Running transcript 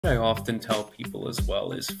I often tell people as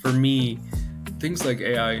well is, for me, things like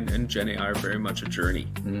AI and Gen AI are very much a journey,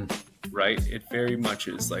 right? It very much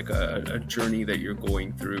is like a journey that you're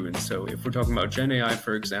going through. And so if we're talking about Gen AI,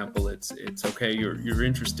 for example, it's okay, you're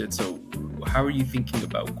interested. So how are you thinking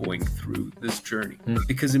about going through this journey?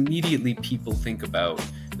 Because immediately people think about,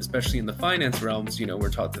 especially in the finance realms, we're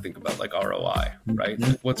taught to think about like ROI, right?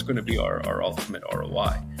 Like what's going to be our ultimate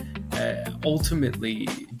ROI? Ultimately,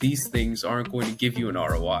 these things aren't going to give you an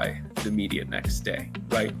ROI the immediate next day,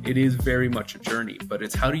 right? It is very much a journey, but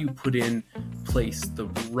it's how do you put in place the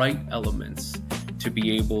right elements to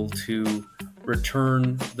be able to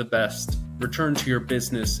return to your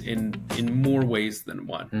business in more ways than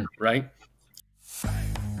one, right?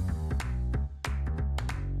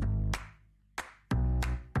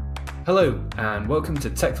 Hello, and welcome to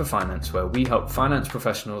Tech for Finance, where we help finance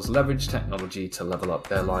professionals leverage technology to level up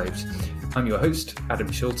their lives. I'm your host, Adam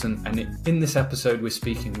Shilton, and in this episode, we're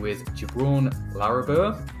speaking with Djibrane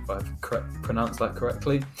Larrabure, if I've pronounced that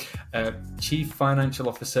correctly, Chief Financial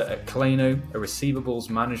Officer at Kolleno, a receivables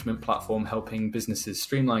management platform helping businesses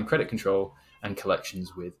streamline credit control and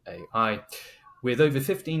collections with AI. With over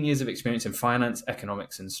 15 years of experience in finance,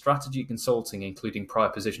 economics, and strategy consulting, including prior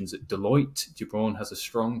positions at Deloitte, Gibran has a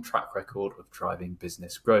strong track record of driving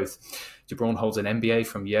business growth. Gibran holds an MBA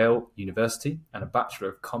from Yale University and a Bachelor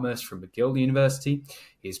of Commerce from McGill University.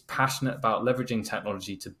 He is passionate about leveraging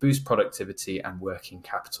technology to boost productivity and working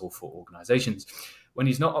capital for organizations. When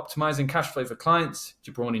he's not optimizing cash flow for clients,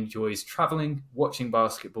 Gibran enjoys traveling, watching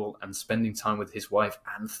basketball, and spending time with his wife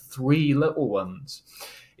and 3 little ones.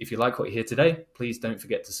 If you like what you hear today, please don't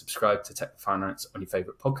forget to subscribe to Tech Finance on your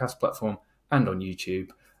favorite podcast platform and on YouTube.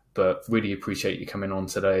 But really appreciate you coming on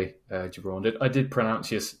today, Gibran. I did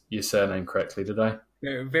pronounce your surname correctly, did I?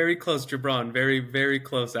 Very close, Gibran. Very, very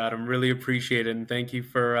close, Adam. Really appreciate it, and thank you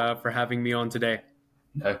for having me on today.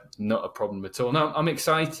 No, not a problem at all. No, I'm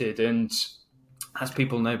excited, and as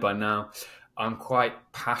people know by now, I'm quite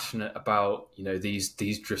passionate about these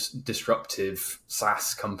disruptive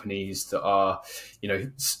SaaS companies that are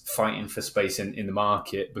fighting for space in the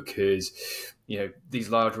market, because these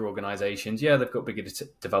larger organizations, they've got bigger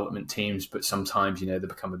development teams, but sometimes they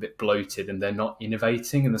become a bit bloated and they're not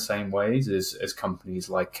innovating in the same ways as companies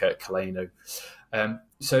like Kolleno.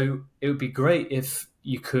 So it would be great if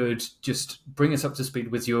you could just bring us up to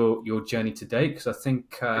speed with your journey today, because I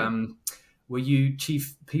think were you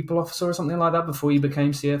Chief People Officer or something like that before you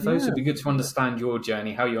became CFO? So it'd be good to understand your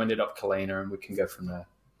journey, how you ended up Kolleno, and we can go from there.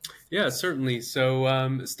 Yeah, certainly.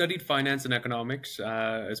 So studied finance and economics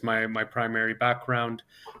as my primary background.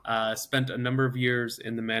 Spent a number of years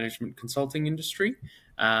in the management consulting industry,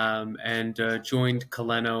 and joined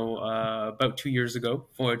Kolleno about 2 years ago.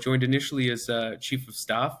 Joined initially as Chief of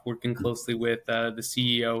Staff, working closely with the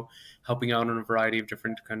CEO, helping out on a variety of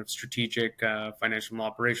different kind of strategic financial and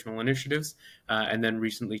operational initiatives, and then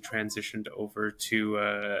recently transitioned over to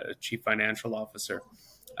Chief Financial Officer.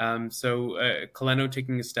 So Kolleno,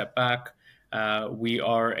 taking a step back, we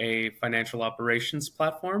are a financial operations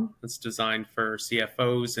platform that's designed for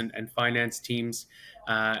CFOs and finance teams,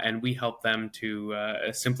 and we help them to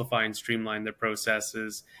simplify and streamline their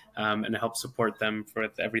processes, and help support them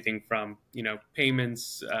with everything from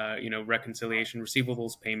payments, reconciliation,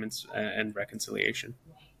 receivables, payments, and reconciliation.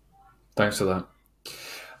 Thanks for that.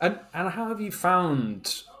 And how have you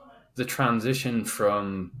found the transition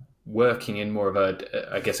from working in more of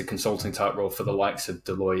a consulting type role for the likes of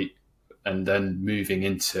Deloitte, and then moving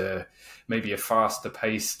into maybe a faster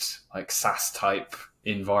paced, like SaaS type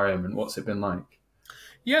environment? What's it been like?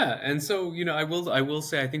 Yeah, and so I will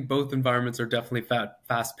say I think both environments are definitely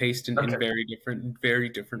fast paced in very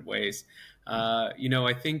different ways.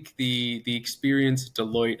 I think the experience at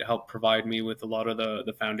Deloitte helped provide me with a lot of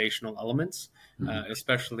the foundational elements,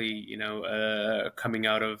 especially coming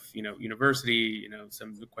out of university,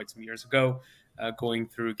 quite some years ago, going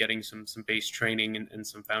through getting some base training and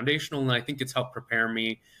some foundational, and I think it's helped prepare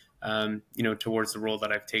me, towards the role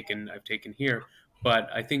that I've taken here.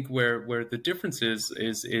 But I think where the difference is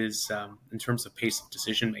in terms of pace of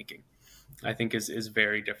decision making, I think is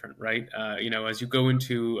very different, right? As you go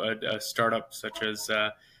into a startup such as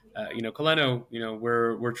Kolleno,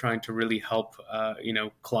 we're trying to really help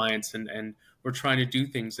clients, and we're trying to do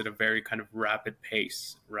things at a very kind of rapid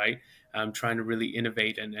pace, right? Trying to really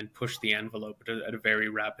innovate and push the envelope at a very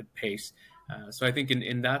rapid pace. So I think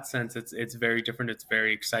in that sense, it's very different. It's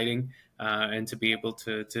very exciting, and to be able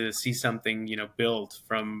to see something build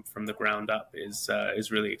from the ground up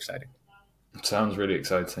is really exciting. It sounds really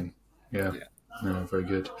exciting. Yeah. No, very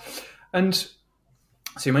good. And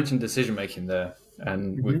so you mentioned decision making there,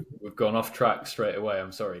 and we've gone off track straight away.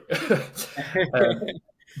 I'm sorry.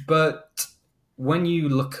 But when you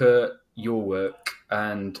look at your work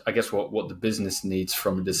and I guess what the business needs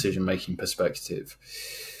from a decision-making perspective,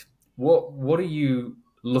 what are you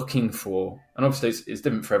looking for? And obviously it's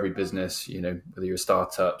different for every business, whether you're a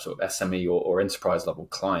startup, sort of SME or enterprise level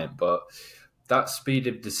client, but that speed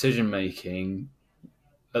of decision-making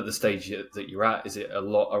at the stage that you're at, is it a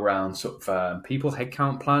lot around sort of people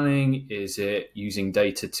headcount planning? Is it using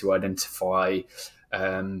data to identify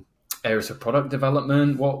areas of product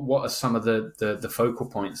development? What are some of the focal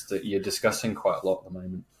points that you're discussing quite a lot at the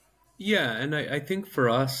moment? Yeah, and I think for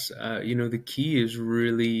us, the key is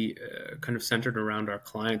really kind of centered around our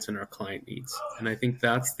clients and our client needs, and I think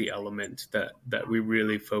that's the element that we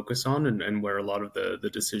really focus on, and where a lot of the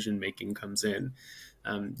decision making comes in.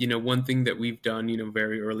 One thing that we've done,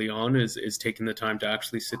 very early on is taking the time to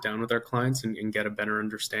actually sit down with our clients and get a better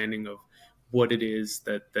understanding of what it is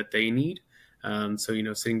that they need.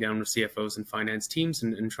 So, sitting down with CFOs and finance teams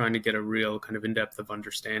and trying to get a real kind of in-depth of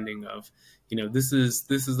understanding of, this is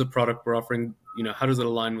the product we're offering, how does it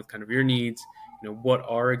align with kind of your needs? What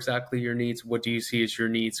are exactly your needs? What do you see as your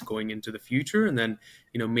needs going into the future? And then,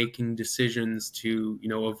 making decisions to,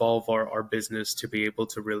 evolve our business to be able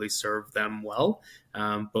to really serve them well,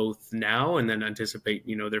 both now and then anticipate,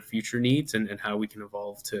 their future needs and how we can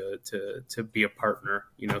evolve to be a partner,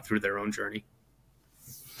 through their own journey.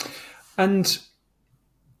 And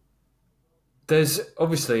there's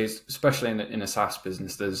obviously, especially in a SaaS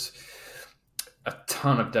business, there's a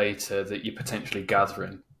ton of data that you're potentially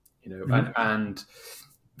gathering, and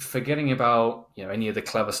forgetting about any of the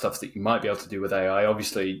clever stuff that you might be able to do with AI.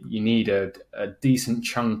 Obviously, you need a decent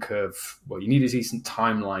chunk of, you need a decent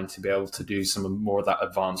timeline to be able to do some more of that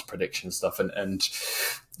advanced prediction stuff, and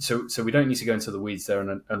so we don't need to go into the weeds there,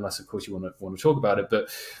 unless of course you want to talk about it. But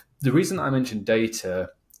the reason I mentioned data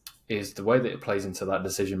is the way that it plays into that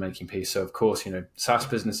decision-making piece. So, of course, SaaS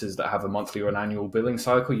businesses that have a monthly or an annual billing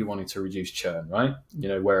cycle, you want to reduce churn, right?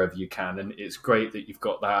 Wherever you can. And it's great that you've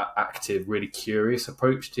got that active, really curious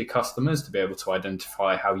approach to your customers to be able to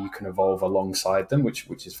identify how you can evolve alongside them, which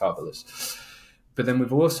is fabulous. But then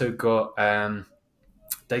we've also got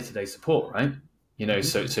day-to-day support, right?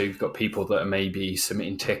 So you've got people that are maybe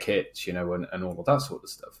submitting tickets, and all of that sort of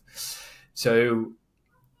stuff. So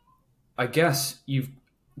I guess you've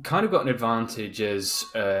kind of got an advantage as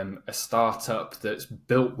a startup that's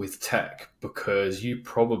built with tech, because you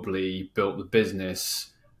probably built the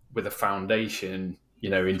business with a foundation,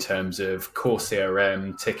 in terms of core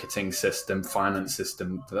CRM, ticketing system, finance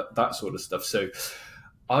system, that sort of stuff. So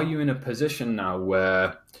are you in a position now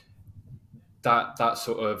where that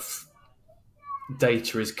sort of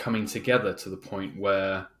data is coming together to the point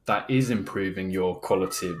where that is improving your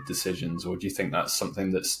quality of decisions, or do you think that's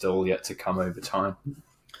something that's still yet to come over time?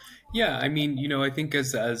 Yeah, I mean, I think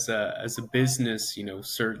as a business,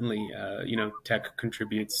 certainly, tech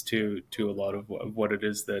contributes to a lot of what it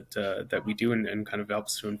is that we do, and kind of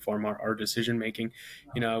helps to inform our decision making.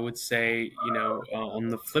 I would say, on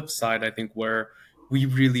the flip side, I think where we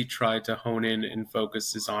really try to hone in and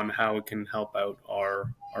focus is on how it can help out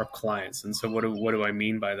our clients. And so, what do I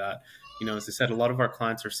mean by that? As I said, a lot of our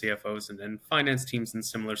clients are CFOs and finance teams in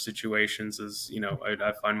similar situations as,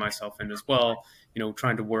 I find myself in as well,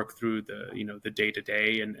 trying to work through the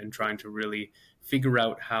day-to-day and trying to really figure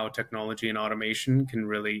out how technology and automation can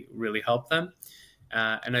really, really help them.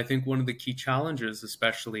 And I think one of the key challenges,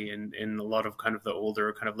 especially in a lot of kind of the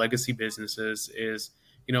older kind of legacy businesses, is,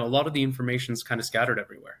 a lot of the information is kind of scattered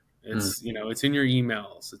everywhere. It's, it's in your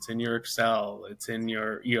emails, it's in your Excel, it's in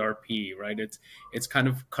your ERP, right? It's kind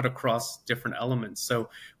of cut across different elements. So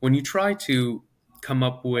when you try to come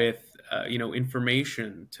up with,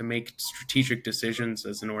 information to make strategic decisions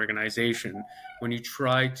as an organization, when you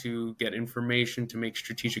try to get information to make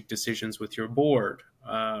strategic decisions with your board,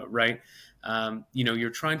 right? You're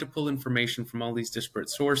trying to pull information from all these disparate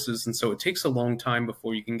sources. And so it takes a long time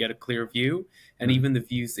before you can get a clear view. And even the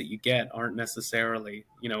views that you get aren't necessarily,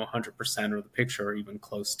 100% of the picture or even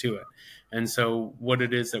close to it. And so what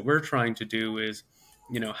it is that we're trying to do is,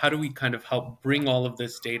 how do we kind of help bring all of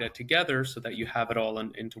this data together so that you have it all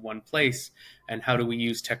into one place? And how do we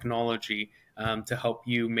use technology to help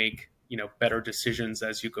you make better decisions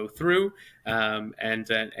as you go through,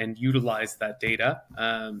 and utilize that data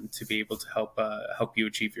to be able to help you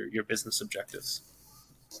achieve your business objectives.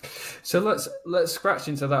 So let's scratch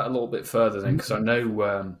into that a little bit further then, because I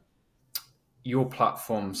know your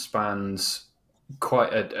platform spans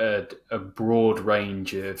quite a broad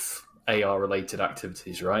range of AR related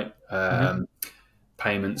activities, right?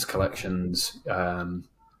 Payments, collections, and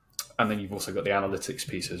then you've also got the analytics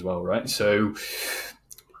piece as well, right? So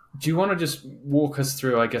Do you want to just walk us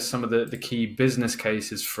through, I guess, some of the key business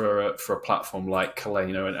cases for a platform like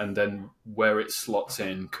Kolleno, and then where it slots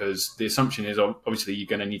in? Because the assumption is obviously you're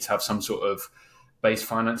going to need to have some sort of base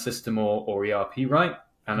finance system or ERP, right?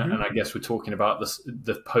 And I guess we're talking about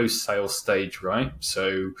the post-sale stage, right?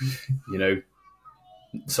 So,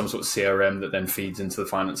 some sort of CRM that then feeds into the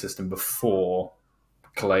finance system before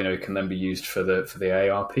Kolleno can then be used for the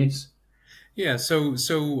AR piece. Yeah, so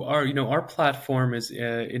our platform is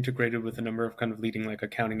integrated with a number of kind of leading like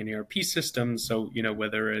accounting and ERP systems. So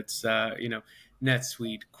whether it's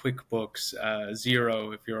NetSuite, QuickBooks,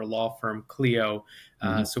 Xero, if you're a law firm, Clio.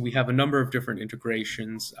 So we have a number of different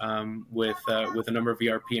integrations with a number of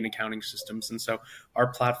ERP and accounting systems, and so our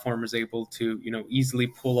platform is able to easily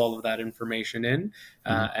pull all of that information in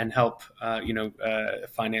and help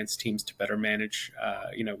finance teams to better manage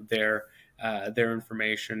their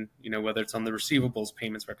information, whether it's on the receivables,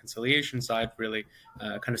 payments, reconciliation side, really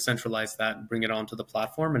kind of centralize that and bring it onto the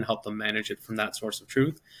platform and help them manage it from that source of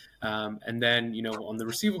truth. And then, on the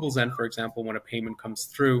receivables end, for example, when a payment comes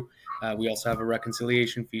through, we also have a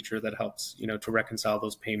reconciliation feature that helps, to reconcile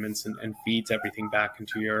those payments and feeds everything back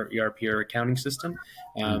into your ERP or accounting system.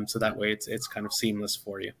 So that way it's kind of seamless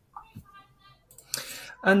for you.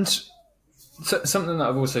 And so something that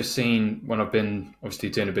I've also seen when I've been obviously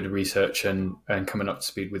doing a bit of research and coming up to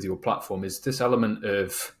speed with your platform is this element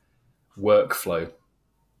of workflow.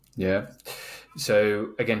 Yeah. So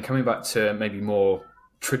again, coming back to maybe more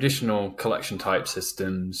traditional collection type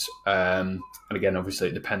systems, and again, obviously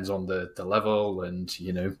it depends on the level and,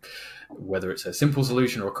 whether it's a simple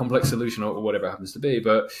solution or a complex solution or whatever it happens to be.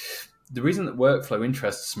 But the reason that workflow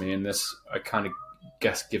interests me in this, I kind of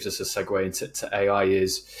guess gives us a segue into AI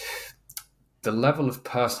is the level of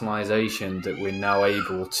personalization that we're now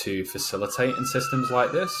able to facilitate in systems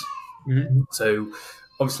like this. So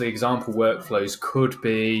obviously example workflows could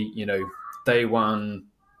be, day one,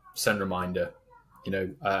 send reminder,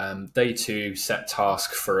 day two, set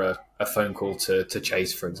task for a phone call to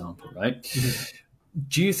Chase, for example, right?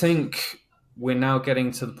 Do you think we're now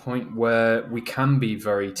getting to the point where we can be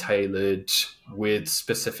very tailored with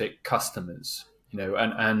specific customers,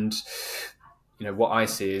 and what I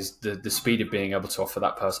see is the speed of being able to offer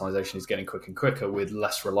that personalization is getting quicker and quicker with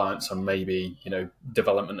less reliance on maybe,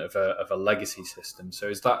 development of a legacy system. So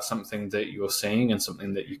is that something that you're seeing and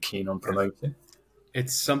something that you're keen on promoting?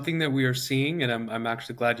 It's something that we are seeing, and I'm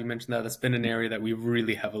actually glad you mentioned that. That's been an area that we've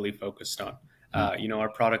really heavily focused on. Our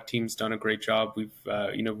product team's done a great job. We've,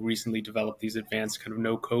 recently developed these advanced kind of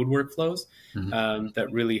no-code workflows that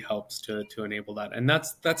really helps to enable that. And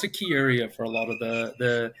that's a key area for a lot of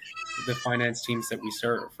the finance teams that we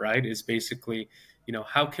serve, right? Is basically,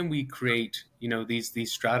 how can we create,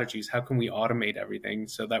 these strategies? How can we automate everything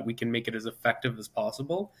so that we can make it as effective as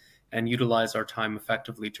possible and utilize our time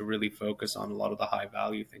effectively to really focus on a lot of the high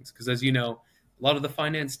value things? Because as you know, a lot of the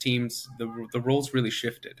finance teams, the roles really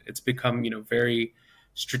shifted. It's become, very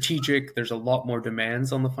strategic. There's a lot more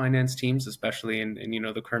demands on the finance teams, especially in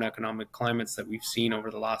the current economic climates that we've seen over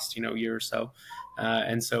the last, year or so.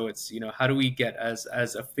 And so it's, how do we get as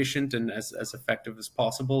efficient and as effective as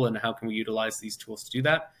possible? And how can we utilize these tools to do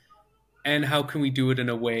that? And how can we do it in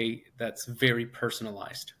a way that's very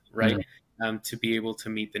personalized, right? To be able to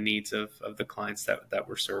meet the needs of the clients that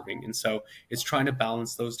we're serving. And so it's trying to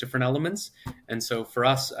balance those different elements. And so for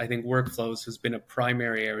us, I think workflows has been a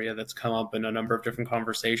primary area that's come up in a number of different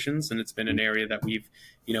conversations. And it's been an area that we've,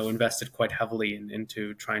 invested quite heavily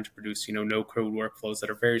into trying to produce, no-code workflows that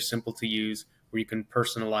are very simple to use, where you can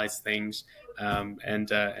personalize things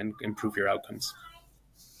and improve your outcomes.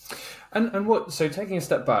 And so taking a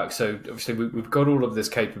step back, so obviously we've got all of this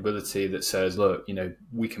capability that says, look,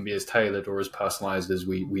 we can be as tailored or as personalized as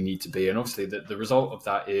we need to be. And obviously the result of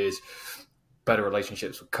that is better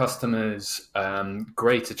relationships with customers,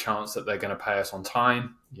 greater chance that they're going to pay us on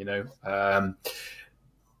time.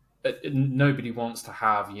 Nobody wants to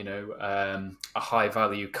have, a high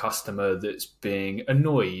value customer that's being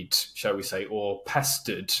annoyed, shall we say, or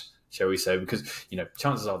pestered, shall we say, because,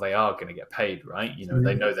 chances are they are going to get paid, right?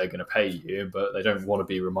 They know they're going to pay you, but they don't want to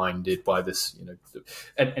be reminded by this,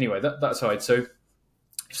 And anyway, that aside, so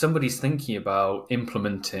if somebody's thinking about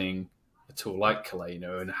implementing a tool like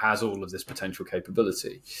Kolleno and has all of this potential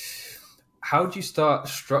capability, how do you start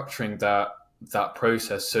structuring that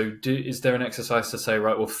process? So is there an exercise to say,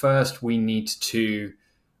 right, well, first we need to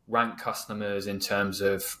rank customers in terms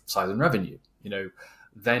of size and revenue,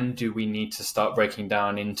 then do we need to start breaking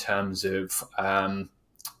down in terms of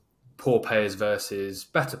poor payers versus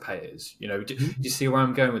better payers? Do you see where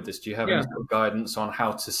I'm going with this? Do you have any sort of guidance on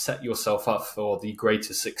how to set yourself up for the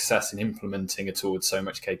greater success in implementing a tool with so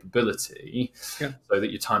much capability so that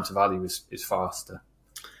your time to value is faster?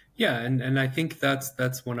 Yeah, and I think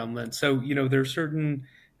that's one element. So there are certain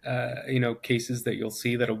cases that you'll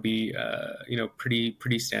see that'll be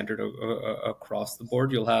pretty standard across the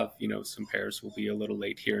board. You'll have some pairs will be a little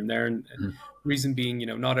late here and there, and reason being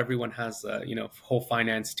not everyone has a whole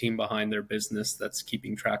finance team behind their business that's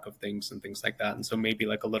keeping track of things and things like that, and so maybe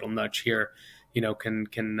like a little nudge here can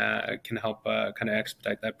help kind of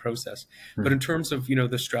expedite that process. But in terms of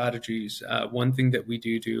the strategies, one thing that we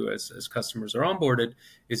do as customers are onboarded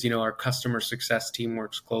is our customer success team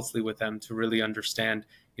works closely with them to really understand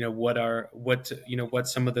what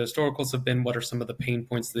some of the historicals have been, what are some of the pain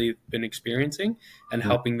points they've been experiencing, and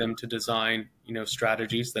helping them to design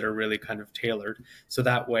strategies that are really kind of tailored. So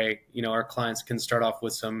that way our clients can start off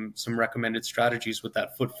with some recommended strategies with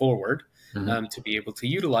that foot forward, to be able to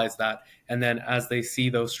utilize that. And then as they see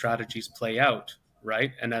those strategies play out,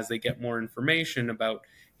 right, and as they get more information about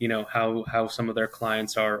how some of their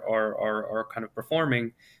clients are kind of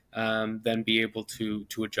performing, then be able to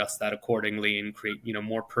adjust that accordingly and create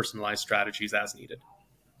more personalized strategies as needed.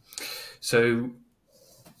 So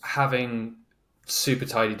having super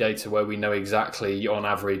tidy data where we know exactly on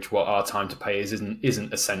average what our time to pay is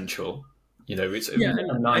isn't essential. It's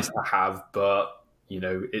nice to have, but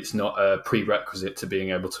it's not a prerequisite to being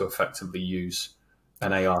able to effectively use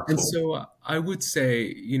an AR tool. And so I would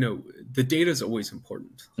say, the data is always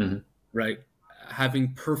important, right?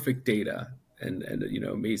 Having perfect data and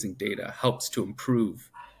amazing data helps to improve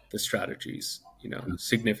the strategies,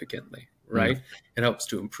 significantly, right? It helps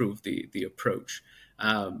to improve the approach.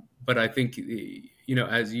 But I think,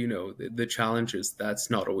 as the challenge is that's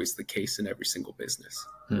not always the case in every single business,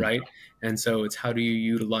 right? And so it's how do you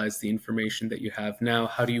utilize the information that you have now?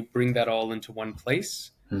 How do you bring that all into one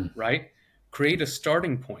place, right? Create a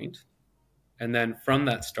starting point, and then from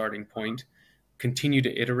that starting point, continue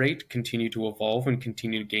to iterate, continue to evolve, and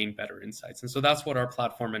continue to gain better insights. And so that's what our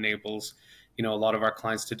platform enables a lot of our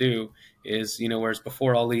clients to do is, whereas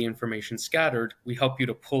before all the information scattered, we help you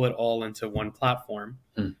to pull it all into one platform,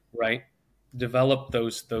 right? Develop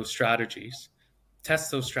those strategies,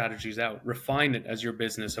 test those strategies out, refine it as your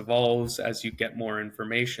business evolves, as you get more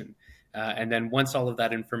information. And then once all of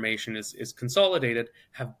that information is consolidated,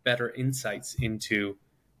 have better insights into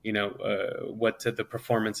what the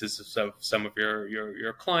performances of some of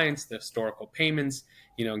your clients, the historical payments,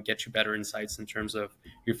 and get you better insights in terms of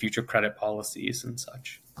your future credit policies and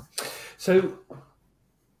such. So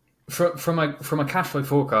from a cash flow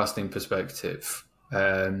forecasting perspective,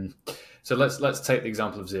 so let's take the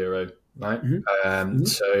example of Xero, right?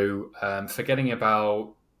 So forgetting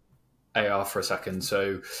about AR for a second.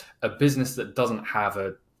 So a business that doesn't have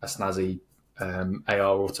a snazzy AR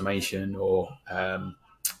automation or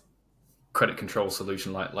credit control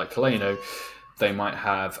solution like Kolleno, they might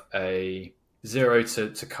have a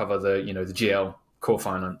Xero to cover the the GL core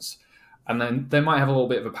finance, and then they might have a little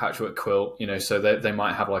bit of a patchwork quilt, so they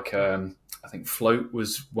might have like I think Float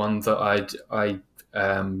was one that I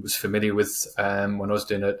was familiar with when I was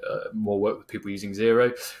doing more work with people using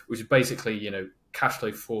Xero, which is basically cash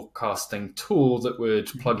flow forecasting tool that would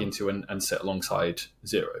plug into and sit alongside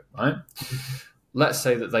Xero, right? Let's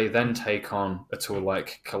say that they then take on a tool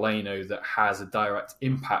like Kolleno that has a direct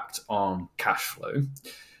impact on cash flow.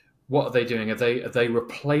 What are they doing? Are they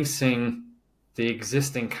replacing the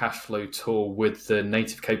existing cash flow tool with the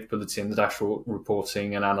native capability and the dashboard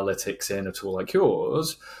reporting and analytics in a tool like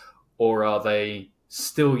yours? Or are they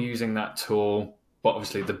still using that tool, but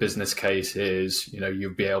obviously the business case is,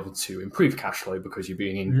 you'll be able to improve cash flow because you're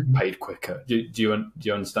being paid quicker? Do you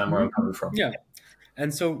understand where I'm coming from? Yeah.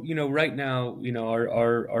 And so, right now,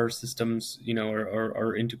 our systems,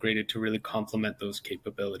 are integrated to really complement those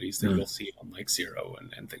capabilities that you'll see on like Xero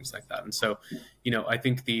and things like that. And so, I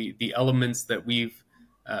think the elements that we've,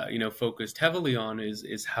 focused heavily on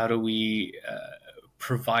is how do we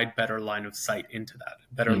provide better line of sight into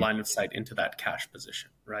that cash position,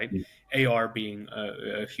 right? AR being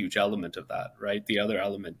a huge element of that, right? The other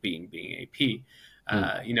element being AP.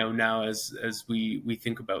 Now as we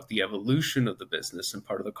think about the evolution of the business, and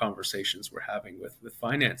part of the conversations we're having with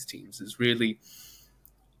finance teams is really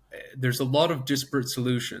there's a lot of disparate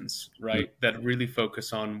solutions, right, that really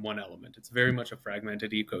focus on one element. It's very much a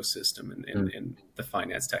fragmented ecosystem in the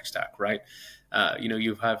finance tech stack, right?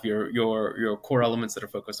 You have your core elements that are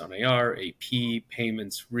focused on AR, AP,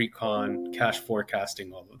 payments, recon, cash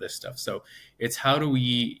forecasting, all of this stuff. So it's how do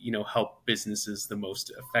we, help businesses the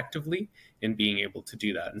most effectively in being able to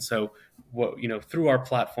do that. And so, through our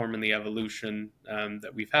platform and the evolution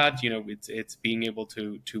that we've had, it's being able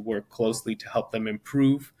to work closely to help them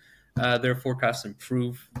improve their forecasts,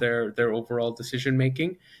 improve their overall decision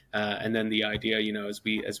making, and then the idea, as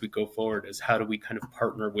we go forward, is how do we kind of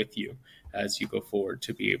partner with you as you go forward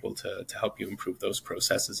to be able to help you improve those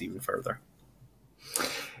processes even further.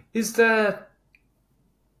 Is there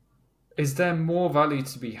more value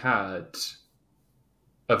to be had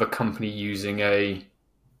of a company using a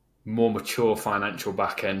more mature financial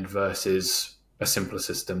backend versus a simpler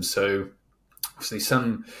system? So obviously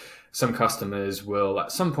some customers will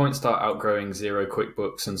at some point start outgrowing Xero,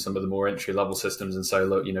 QuickBooks, and some of the more entry-level systems and say,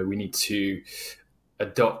 look, we need to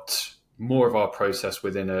adopt more of our process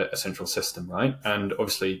within a central system, right? And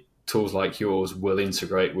obviously tools like yours will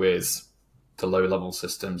integrate with the low-level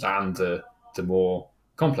systems and the more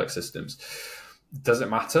complex systems. Does it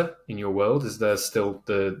matter in your world? Is there still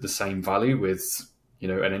the same value with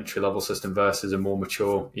an entry-level system versus a more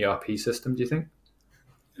mature ERP system, do you think?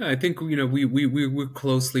 I think we work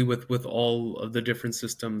closely with all of the different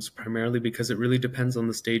systems, primarily because it really depends on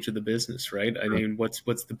the stage of the business, right? I mean, what's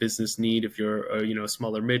the business need if you're a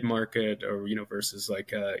smaller mid market, or versus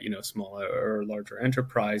like a smaller or larger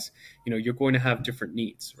enterprise? You're going to have different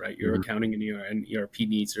needs, right? Your accounting and ERP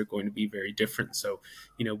needs are going to be very different. So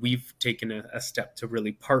we've taken a step to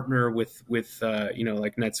really partner with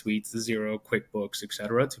like NetSuite, Xero, QuickBooks,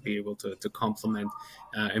 etc., to be able to complement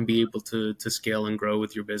and be able to scale and grow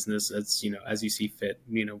with your business as you see fit,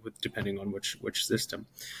 depending on which system.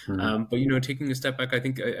 But taking a step back, I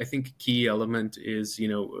think key element is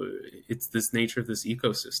it's this nature of this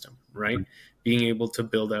ecosystem, right? Being able to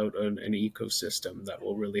build out an ecosystem that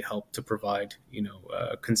will really help to provide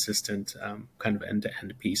consistent kind of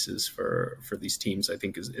end-to-end pieces for these teams, I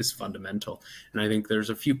think is fundamental. And I think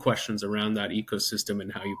there's a few questions around that ecosystem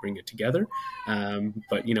and how you bring it together,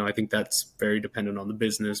 but I think that's very dependent on the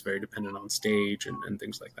business, very dependent on stage and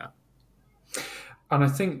things like that. And I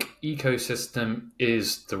think ecosystem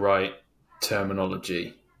is the right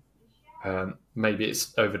terminology. Maybe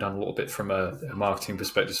it's overdone a little bit from a marketing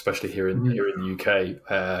perspective, especially here in the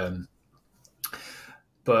UK.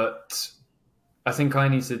 But I think I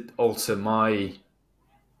need to alter my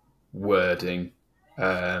wording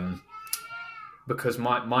because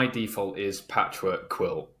my default is patchwork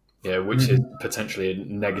quilt, which is potentially a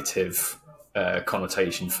negative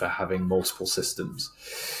connotation for having multiple systems.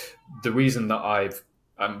 The reason that I've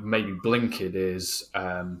maybe blinkered is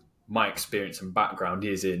my experience and background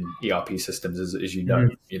is in ERP systems, as you know.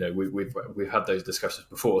 We've had those discussions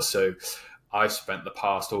before. So I've spent the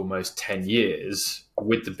past almost 10 years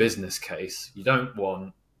with the business case. You don't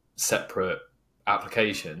want separate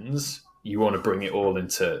applications. You want to bring it all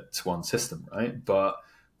into one system, right? But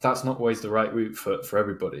that's not always the right route for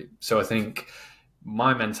everybody. So I think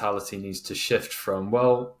my mentality needs to shift from,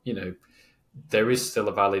 there is still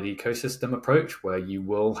a valid ecosystem approach where you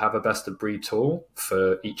will have a best of breed tool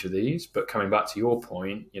for each of these. But coming back to your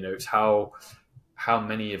point, it's how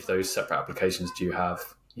many of those separate applications do you have?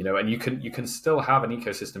 And you can still have an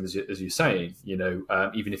ecosystem, as you're saying,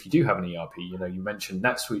 even if you do have an ERP. You mentioned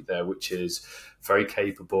NetSuite there, which is very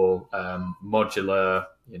capable, modular,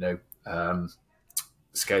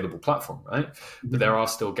 scalable platform, right? But there are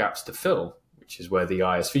still gaps to fill, which is where the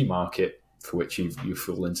ISV market, for which you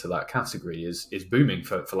fall into that category, is booming,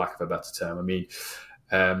 for lack of a better term. I mean,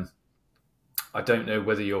 I don't know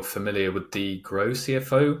whether you're familiar with the Grow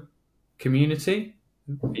CFO community.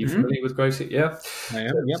 Are you familiar with Grow CFO? Yeah, I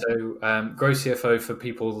am. Yep. So Grow CFO, for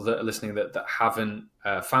people that are listening that haven't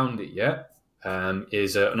found it yet,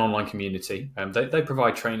 is an online community. They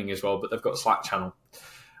provide training as well, but they've got a Slack channel.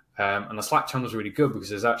 And the Slack channel is really good because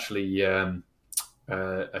there's actually a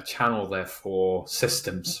channel there for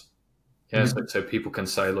systems. Yeah, so people can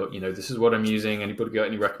say, look, this is what I'm using. Anybody got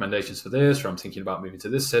any recommendations for this? Or I'm thinking about moving to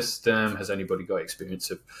this system. Has anybody got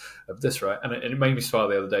experience of this, right? And it made me smile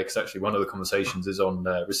the other day because actually one of the conversations is on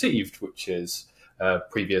Received, which is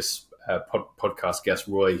previous podcast guest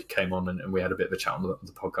Roy came on and we had a bit of a chat on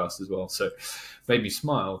the podcast as well. So it made me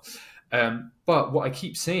smile. But what I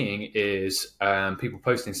keep seeing is people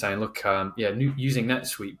posting saying, look, using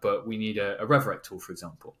NetSuite, but we need a RevRec tool, for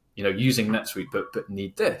example. Using NetSuite, but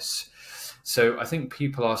need this. So I think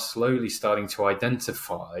people are slowly starting to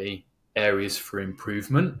identify areas for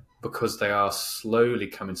improvement because they are slowly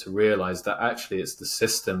coming to realize that actually it's the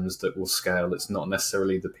systems that will scale. It's not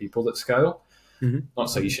necessarily the people that scale. Not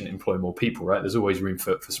so you shouldn't employ more people, right? There's always room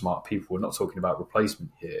for smart people. We're not talking about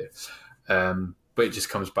replacement here. But it just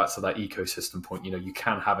comes back to that ecosystem point. You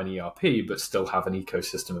can have an ERP, but still have an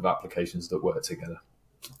ecosystem of applications that work together.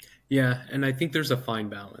 Yeah, and I think there's a fine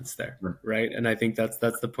balance there, right? And I think that's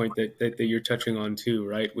the point that you're touching on too,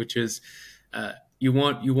 right? Which is you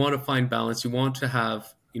want to find balance. You want to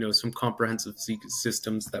have some comprehensive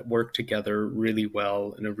systems that work together really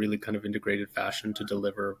well in a really kind of integrated fashion to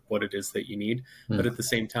deliver what it is that you need. But at the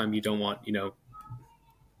same time, you don't want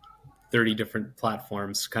 30 different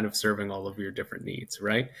platforms kind of serving all of your different needs,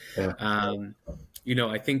 right? Yeah.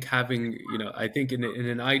 I think I think in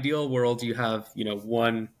an ideal world, you have,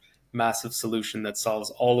 one massive solution that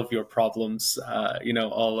solves all of your problems,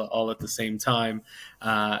 all at the same time.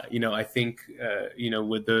 I think,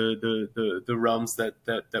 with the realms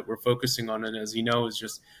that we're focusing on, and as you know, is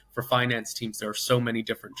just for finance teams, there are so many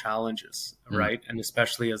different challenges, right? And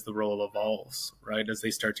especially as the role evolves, right? As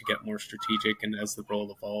they start to get more strategic and as the role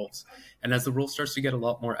evolves and as the role starts to get a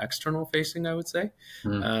lot more external facing, I would say,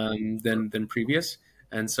 than previous.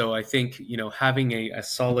 And so I think, having a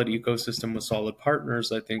solid ecosystem with solid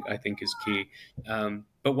partners, I think is key.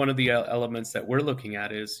 But one of the elements that we're looking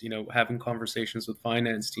at is, having conversations with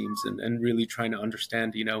finance teams and really trying to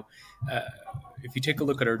understand, if you take a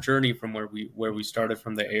look at our journey from where we started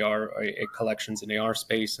from the AR collections and AR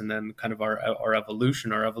space, and then kind of our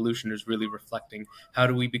evolution is really reflecting how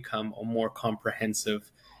do we become a more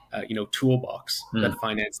comprehensive toolbox that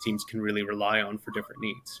finance teams can really rely on for different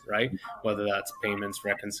needs, right? Whether that's payments,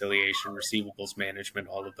 reconciliation, receivables management,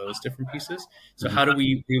 all of those different pieces. So how do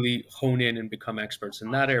we really hone in and become experts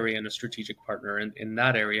in that area and a strategic partner in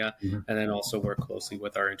that area, and then also work closely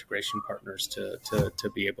with our integration partners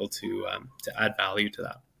to be able to add value to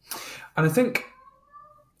that. And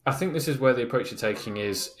I think this is where the approach you're taking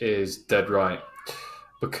is dead right,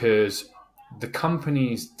 because the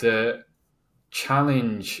companies that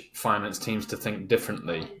challenge finance teams to think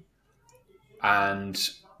differently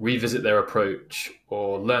and revisit their approach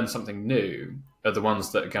or learn something new are the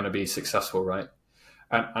ones that are going to be successful, right?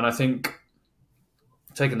 And I think,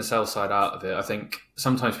 taking the sales side out of it, I think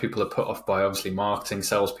sometimes people are put off by obviously marketing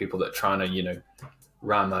salespeople that are trying to,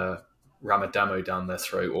 ram a demo down their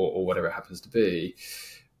throat or whatever it happens to be.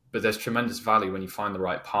 But there's tremendous value when you find the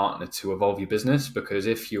right partner to evolve your business, because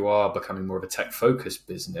if you are becoming more of a tech-focused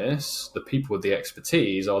business, the people with the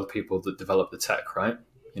expertise are the people that develop the tech, right?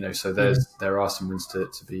 So there are some wins to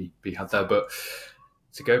be had there. But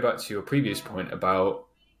to go back to your previous point about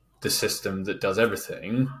the system that does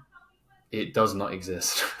everything, it does not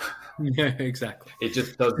exist. Yeah, exactly. It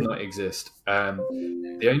just does not exist.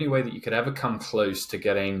 The only way that you could ever come close to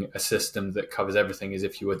getting a system that covers everything is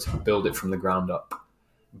if you were to build it from the ground up.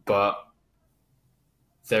 But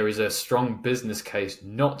there is a strong business case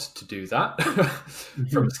not to do that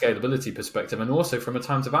from a scalability perspective, and also from a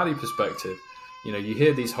time to value perspective. You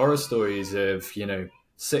hear these horror stories of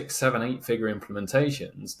 6, 7, 8 figure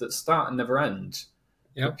implementations that start and never end.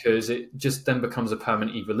 Yep. Because it just then becomes a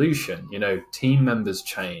permanent evolution. Team members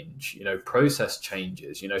change, process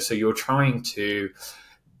changes, so you're trying to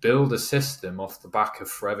build a system off the back of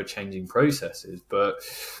forever changing processes. But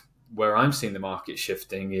where I'm seeing the market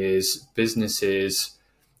shifting is businesses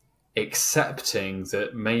accepting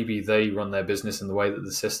that maybe they run their business in the way that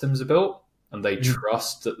the systems are built, and they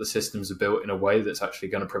trust that the systems are built in a way that's actually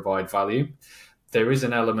going to provide value. There is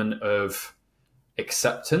an element of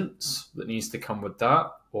acceptance that needs to come with that,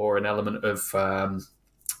 or an element of,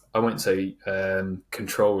 I won't say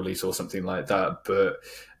control release or something like that, but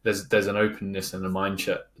there's an openness and a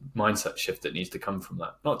mindset shift that needs to come from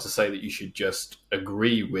that. Not to say that you should just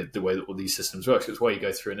agree with the way that all these systems work. It's why you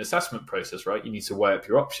go through an assessment process, right? You need to weigh up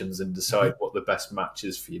your options and decide what the best match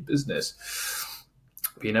is for your business.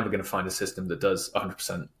 But you're never going to find a system that does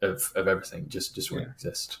 100% of everything. Just won't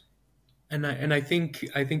exist. And I think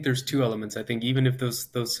there's two elements. I think even if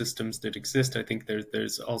those systems did exist, I think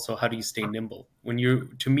there's also how do you stay nimble when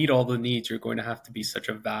to meet all the needs. You're going to have to be such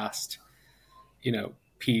a vast,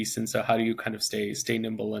 piece, and so how do you kind of stay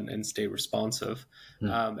nimble and stay responsive?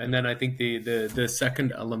 And then I think the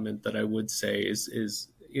second element that I would say is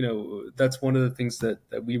that's one of the things that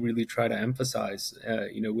we really try to emphasize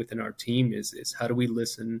within our team is how do we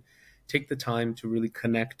listen, take the time to really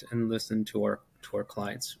connect and listen to our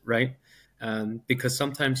clients, right? Because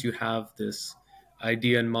sometimes you have this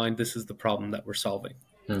idea in mind, this is the problem that we're solving,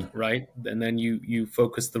 right? And then you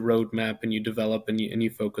focus the roadmap and you develop and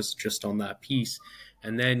you focus just on that piece.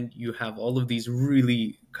 And then you have all of these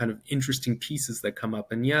really kind of interesting pieces that come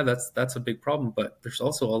up. And yeah, that's a big problem, but there's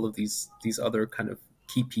also all of these other kind of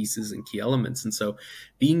key pieces and key elements. And so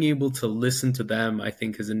being able to listen to them, I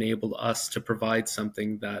think, has enabled us to provide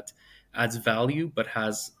something that adds value, but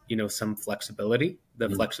has, some flexibility,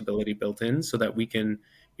 flexibility built in so that we can,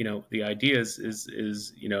 the idea is,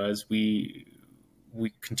 as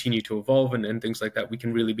we continue to evolve and things like that, we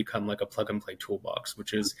can really become like a plug and play toolbox,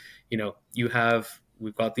 which is,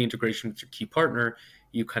 we've got the integration with your key partner.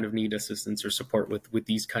 You kind of need assistance or support with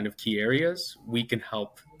these kind of key areas. We can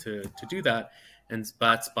help to do that. And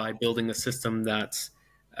that's by building a system that's,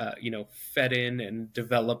 fed in and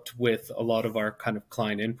developed with a lot of our kind of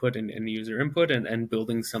client input and user input, and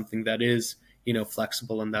building something that is,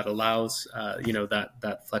 flexible and that allows,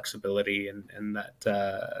 that flexibility and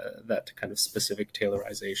that kind of specific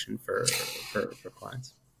tailorization for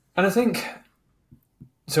clients. And I think,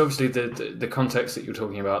 so obviously the context that you're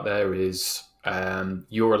talking about there is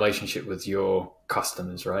your relationship with your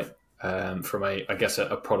customers, right? From a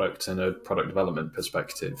product and a product development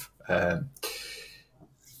perspective.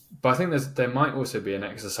 But I think there might also be an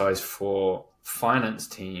exercise for finance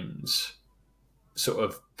teams, sort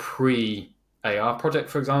of pre-AR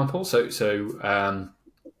project, for example.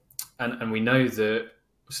 And we know that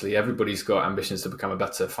obviously everybody's got ambitions to become a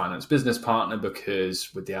better finance business partner,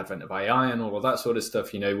 because with the advent of AI and all of that sort of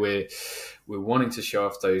stuff, we're wanting to show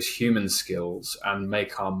off those human skills and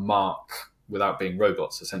make our mark without being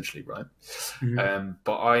robots, essentially, right? Mm-hmm.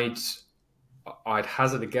 But I'd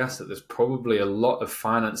hazard a guess that there's probably a lot of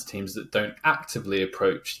finance teams that don't actively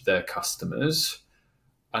approach their customers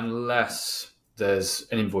unless there's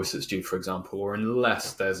an invoice that's due, for example, or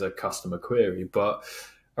unless there's a customer query. But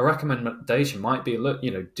a recommendation might be, look,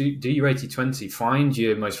 do your 80-20, find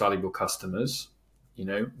your most valuable customers,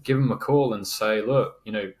 give them a call and say, look,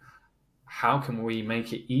 how can we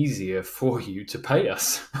make it easier for you to pay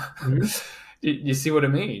us? Mm-hmm. You see what I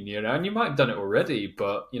mean? And you might have done it already,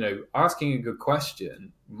 but, asking a good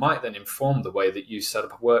question might then inform the way that you set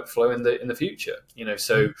up a workflow in the future,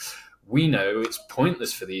 so we know it's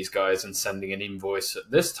pointless for these guys in sending an invoice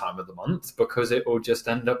at this time of the month, because it will just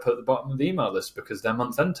end up at the bottom of the email list because their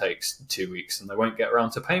month end takes 2 weeks and they won't get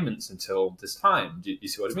around to payments until this time. Do you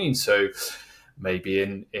see what I mean? So maybe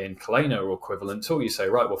in Kolleno or equivalent tool, you say,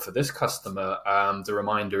 right, well, for this customer, the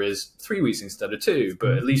reminder is 3 weeks instead of 2,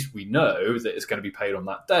 but at least we know that it's going to be paid on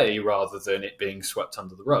that day rather than it being swept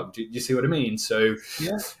under the rug. Do you see what I mean? So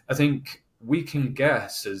yeah. I think we can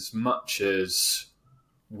guess as much as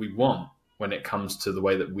we want when it comes to the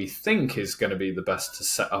way that we think is going to be the best to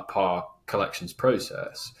set up our collections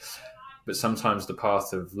process. But sometimes the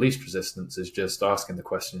path of least resistance is just asking the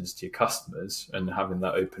questions to your customers and having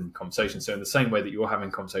that open conversation. So in the same way that you're having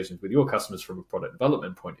conversations with your customers from a product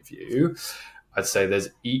development point of view, I'd say there's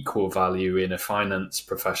equal value in a finance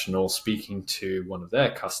professional speaking to one of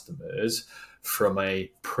their customers from a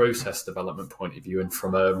process development point of view and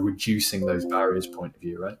from a reducing those barriers point of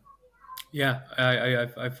view, right? Yeah,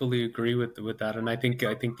 I fully agree with that, and I think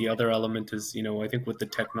the other element is, I think what the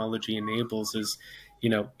technology enables is,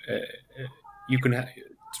 you can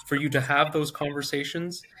for you to have those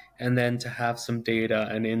conversations and then to have some data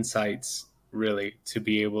and insights really to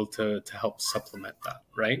be able to help supplement that,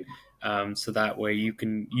 right? So that way you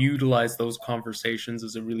can utilize those conversations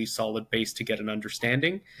as a really solid base to get an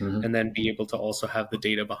understanding, mm-hmm. and then be able to also have the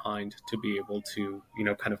data behind to be able to,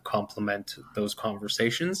 kind of complement those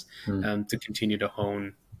conversations, mm-hmm. To continue to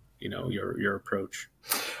hone, your approach.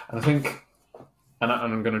 And I think, and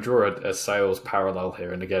I'm going to draw a sales parallel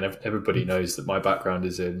here. And again, everybody knows that my background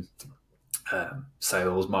is in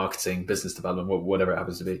sales, marketing, business development, whatever it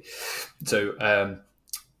happens to be. So,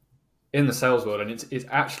 in the sales world, and it's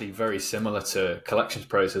actually very similar to collections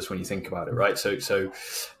process when you think about it, right? So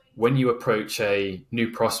when you approach a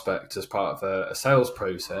new prospect as part of a sales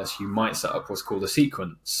process, you might set up what's called a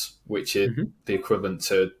sequence, which is mm-hmm. the equivalent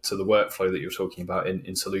to the workflow that you're talking about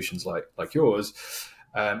in solutions like yours.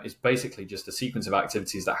 It's basically just a sequence of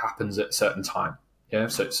activities that happens at a certain time. Yeah.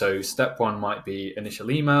 So step one might be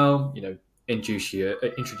initial email, introduce your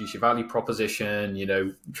value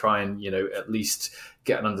proposition, try and, at least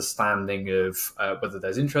get an understanding of whether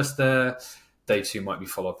there's interest there. Day two might be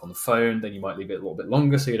follow up on the phone. Then you might leave it a little bit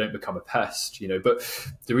longer so you don't become a pest, But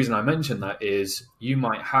the reason I mention that is you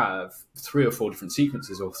might have 3 or 4 different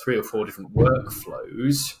sequences or 3 or 4 different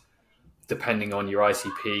workflows, depending on your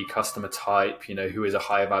ICP, customer type, who is a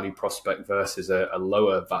higher value prospect versus a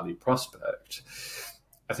lower value prospect.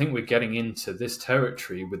 I think we're getting into this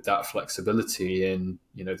territory with that flexibility in,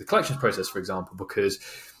 the collections process, for example, because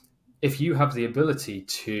if you have the ability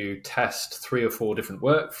to test 3 or 4 different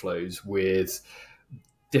workflows with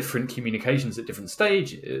different communications at different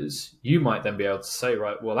stages, you might then be able to say,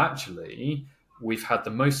 right, well, actually, we've had the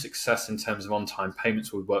most success in terms of on-time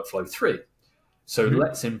payments with workflow 3. So mm-hmm.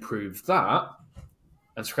 let's improve that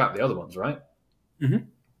and scrap the other ones, right? Mm-hmm.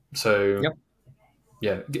 So... Yep.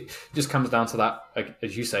 Yeah, it just comes down to that,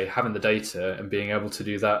 as you say, having the data and being able to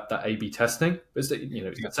do that A/B testing. It's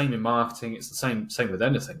it's the same in marketing. It's the same with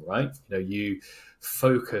anything, right? You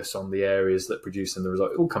focus on the areas that produce in the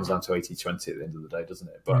result. It all comes down to 80/20 at the end of the day, doesn't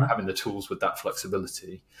it? But having the tools with that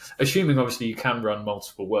flexibility, assuming obviously you can run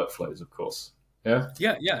multiple workflows, of course. Yeah,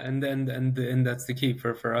 and that's the key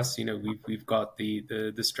for us. We've got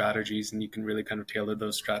the strategies, and you can really kind of tailor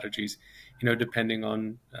those strategies, depending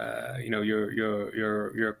on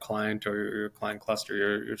your client or your client cluster,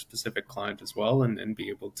 your specific client as well, and be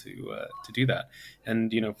able to do that.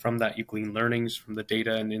 And from that you glean learnings from the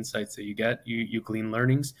data and insights that you get. You glean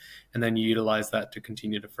learnings, and then you utilize that to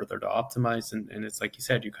continue to further to optimize. And it's like you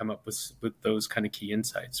said, you come up with those kind of key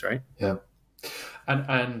insights, right? Yeah,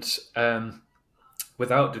 and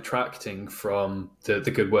without detracting from the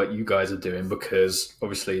good work you guys are doing, because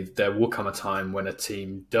obviously there will come a time when a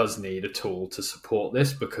team does need a tool to support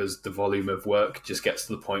this, because the volume of work just gets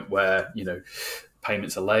to the point where,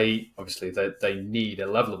 payments are late. Obviously they need a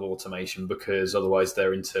level of automation, because otherwise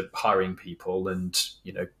they're into hiring people, and,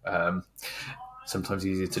 sometimes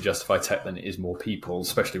easier to justify tech than it is more people,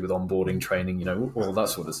 especially with onboarding, training, all that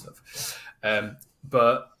sort of stuff.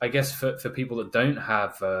 But I guess for people that don't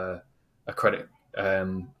have a credit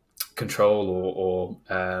control or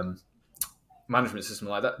management system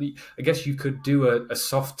like that, I guess you could do a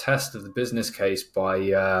soft test of the business case by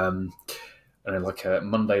I don't know, like a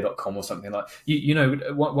Monday.com or something like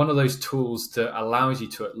one of those tools that allows you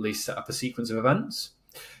to at least set up a sequence of events.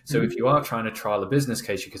 So if you are trying to trial a business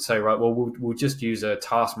case, you could say, right, well, we'll just use a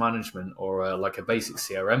task management or like a basic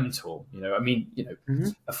CRM tool.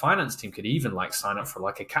 A finance team could even sign up for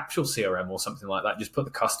a capsule CRM or something like that. Just put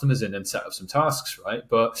the customers in and set up some tasks, right?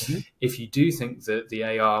 But if you do think that the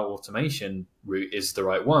AR automation route is the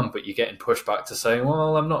right one, but you're getting pushback to saying,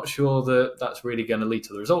 well, I'm not sure that that's really going to lead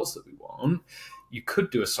to the results that we want, you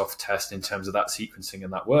could do a soft test in terms of that sequencing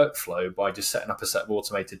and that workflow by just setting up a set of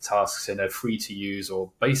automated tasks in a free-to-use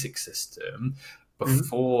or basic system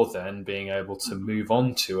before then being able to move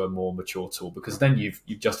on to a more mature tool, because then you've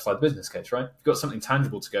justified the business case, right? You've got something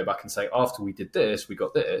tangible to go back and say, after we did this, we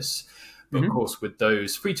got this. But of course, with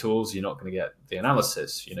those free tools, you're not going to get the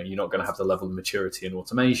analysis. You're not going to have the level of maturity and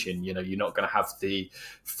automation. You're not going to have the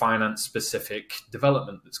finance-specific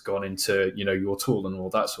development that's gone into your tool and all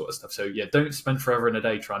that sort of stuff. So don't spend forever and a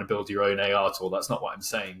day trying to build your own AR tool. That's not what I'm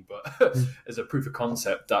saying. But as a proof of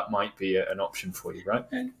concept, that might be an option for you, right?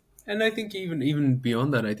 And I think even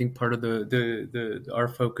beyond that, I think part of the our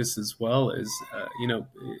focus as well is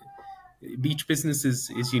each business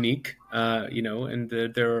is unique, and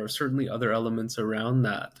there are certainly other elements around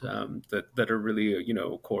that that are really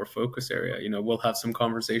a core focus area. We'll have some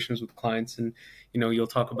conversations with clients, and you'll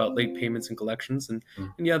talk about late payments and collections, and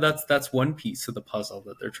that's one piece of the puzzle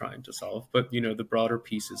that they're trying to solve. But the broader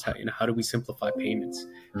piece is how do we simplify payments?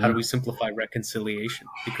 How do we simplify reconciliation?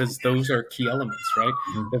 Because those are key elements, right?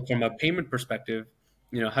 But from a payment perspective,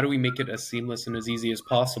 how do we make it as seamless and as easy as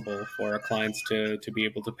possible for our clients to be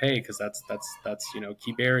able to pay? Because that's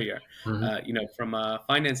key barrier. From a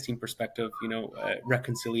finance team perspective,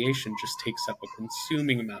 reconciliation just takes up a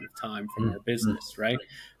consuming amount of time from our business, right?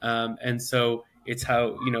 And so it's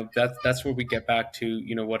how that's where we get back to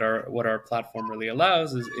what our platform really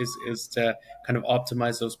allows is to kind of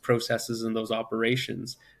optimize those processes and those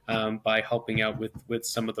operations by helping out with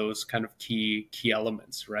some of those kind of key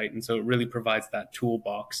elements, right? And so it really provides that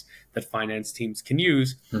toolbox that finance teams can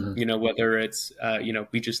use. Whether it's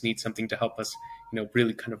we just need something to help us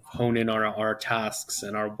really kind of hone in our tasks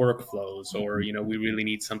and our workflows, or we really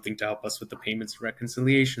need something to help us with the payments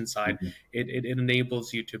reconciliation side. It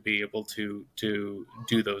enables you to be able to do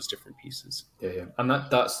those different pieces. And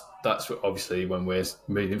that's obviously when we're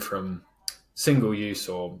moving from single use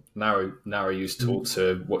or narrow use tool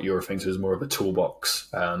to what you're referring to as more of a toolbox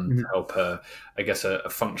to help I guess a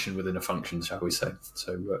function within a function, shall we say.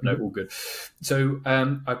 So no, all good. So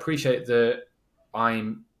I appreciate that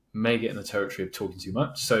I may get in the territory of talking too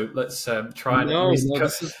much, so let's try and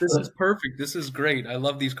this is perfect. This is great. I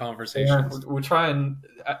love these conversations. We'll try and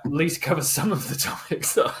at least cover some of the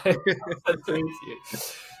topics that I said to you.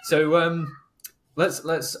 So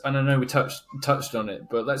let's and I know we touched on it,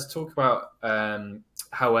 but let's talk about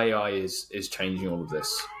how AI is changing all of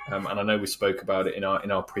this. And I know we spoke about it in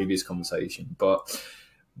our previous conversation, but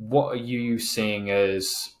what are you seeing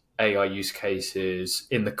as AI use cases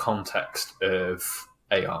in the context of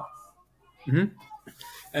AR?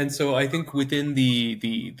 And so I think within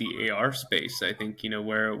the AR space, I think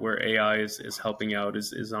where AI is helping out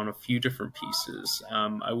is on a few different pieces.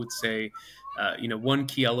 I would say one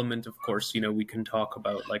key element, of course, we can talk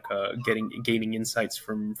about like gaining insights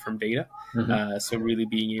from data. Mm-hmm. So really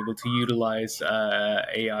being able to utilize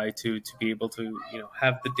AI to be able to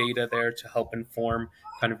have the data there to help inform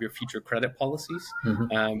kind of your future credit policies,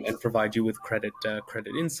 Mm-hmm. and provide you with credit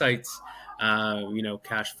insights,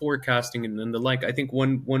 cash forecasting and the like. I think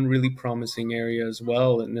one really promising area as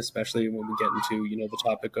well, and especially when we get into the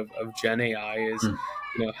topic of Gen AI, is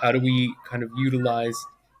how do we kind of utilize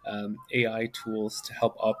AI tools to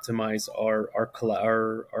help optimize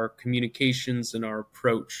our communications and our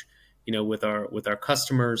approach, with our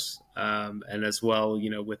customers, and as well,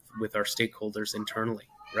 with our stakeholders internally,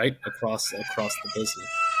 right, across the business.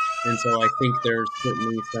 And so I think there's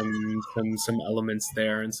certainly some elements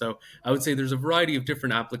there. And so I would say there's a variety of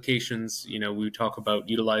different applications. We talk about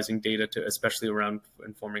utilizing data to, especially around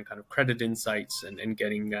informing kind of credit insights and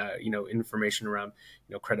getting information around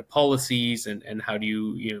credit policies, and how do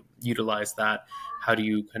you utilize that? How do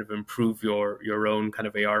you kind of improve your own kind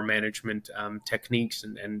of AR management techniques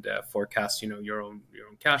and forecast your own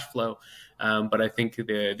cash flow? But I think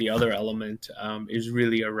the other element is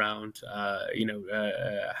really around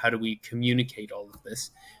how do we communicate all of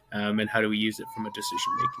this, and how do we use it from a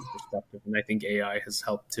decision making perspective? And I think AI has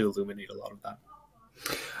helped to illuminate a lot of that.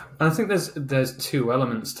 And I think there's two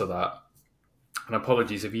elements to that. And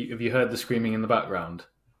apologies, have you heard the screaming in the background?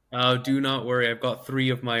 Oh, do not worry. I've got 3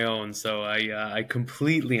 of my own, so I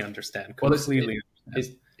completely understand. Completely. Well,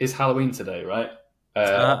 it's Halloween today, right?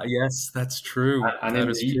 Yes, that's true. And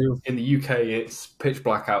true. In the UK, it's pitch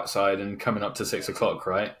black outside and coming up to 6 o'clock,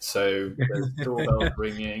 right? So there's doorbells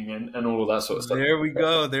ringing and all of that sort of stuff. There we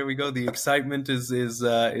go. The excitement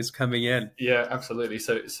is coming in. Yeah, absolutely.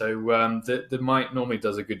 So the mic normally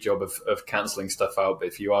does a good job of cancelling stuff out, but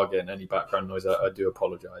if you are getting any background noise, I do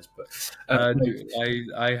apologise. But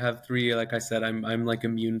I have 3. Like I said, I'm like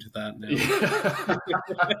immune to that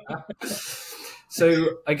now.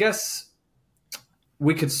 So I guess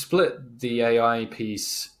we could split the AI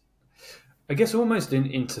piece, I guess, almost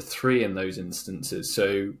into 3 in those instances.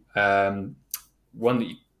 So one that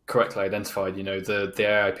you correctly identified, the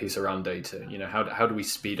AI piece around data. How do we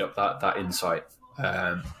speed up that insight?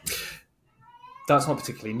 That's not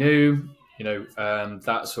particularly new.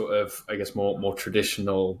 That sort of, I guess, more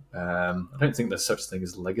traditional. I don't think there's such thing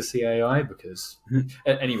as legacy AI because,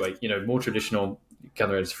 anyway, more traditional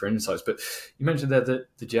gathering for insights. But you mentioned there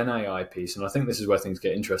the Gen AI piece, and I think this is where things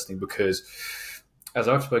get interesting because, as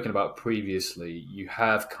I've spoken about previously, you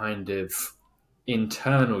have kind of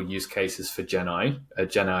internal use cases for Gen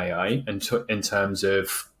AI, and in terms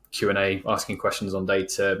of Q&A, asking questions on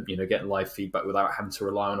data, getting live feedback without having to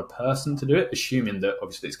rely on a person to do it, assuming that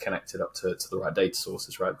obviously it's connected up to the right data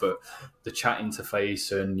sources, right? But the chat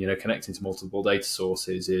interface and, connecting to multiple data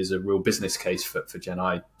sources is a real business case for Gen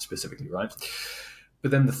AI specifically, right? But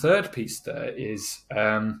then the third piece there is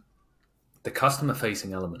the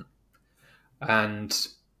customer-facing element. And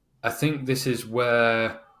I think this is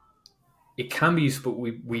where it can be useful, but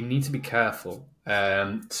we need to be careful.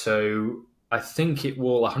 So I think it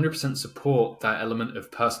will 100% support that element of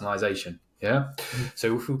personalization. Yeah. Mm-hmm.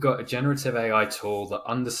 So if we've got a generative AI tool that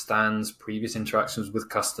understands previous interactions with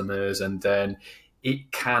customers, and then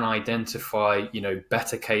it can identify,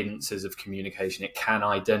 better cadences of communication. It can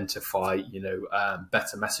identify,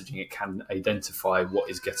 better messaging. It can identify what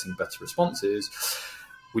is getting better responses.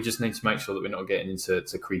 We just need to make sure that we're not getting into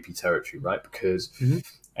creepy territory, right? Because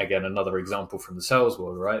again, another example from the sales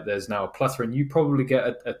world, right? There's now a plethora, and you probably get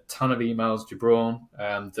a ton of emails, Gibran,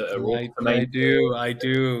 that are all I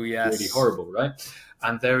do, yes. Really horrible, right?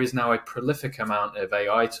 And there is now a prolific amount of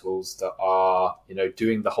AI tools that are,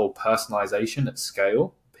 doing the whole personalization at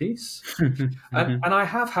scale piece. And I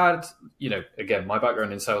have had, again, my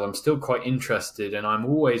background in sales, I'm still quite interested, and I'm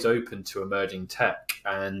always open to emerging tech.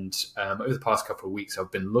 And over the past couple of weeks,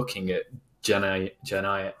 I've been looking at Gen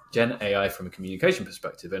AI from a communication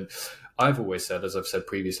perspective. And I've always said, as I've said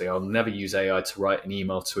previously, I'll never use AI to write an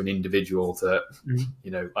email to an individual that,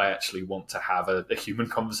 I actually want to have a human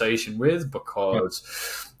conversation with,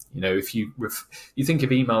 because, if you think of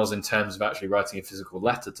emails in terms of actually writing a physical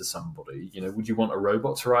letter to somebody, would you want a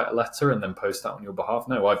robot to write a letter and then post that on your behalf?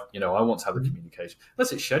 No, I want to have the communication.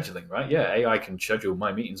 Unless it's scheduling, right? Yeah, AI can schedule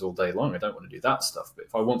my meetings all day long. I don't want to do that stuff. But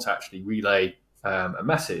if I want to actually relay a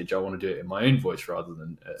message, I want to do it in my own voice rather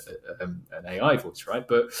than an AI voice, right?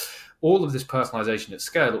 But all of this personalization at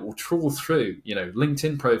scale, it will trawl through,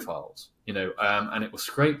 LinkedIn profiles, and it will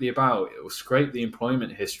scrape the about, it will scrape the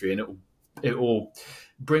employment history, and it will it will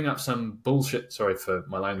bring up some bullshit. Sorry for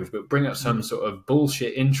my language, but bring up some sort of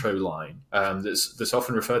bullshit intro line that's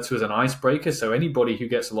often referred to as an icebreaker. So anybody who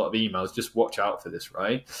gets a lot of emails, just watch out for this,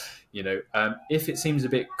 right? If it seems a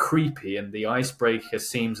bit creepy and the icebreaker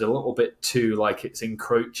seems a little bit too like it's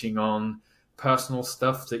encroaching on personal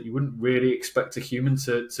stuff that you wouldn't really expect a human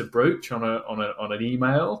to broach on an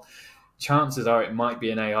email, chances are it might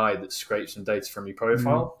be an AI that scrapes some data from your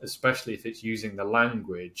profile, especially if it's using the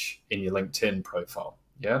language in your LinkedIn profile.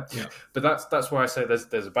 Yeah. But that's why I say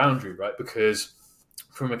there's a boundary, right? Because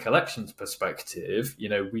from a collections perspective,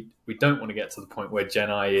 we don't want to get to the point where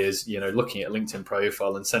Gen I is, looking at LinkedIn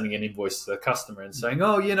profile and sending an invoice to the customer and saying,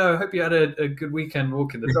 oh, hope you had a good weekend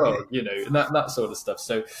walking the dog, and that sort of stuff.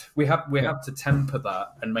 So we have to temper that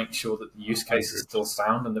and make sure that the use case is still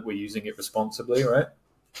sound and that we're using it responsibly, right?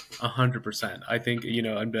 100%. I think,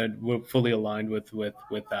 we're fully aligned with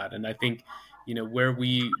that. And I think, where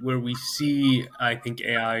we see, I think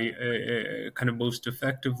AI kind of most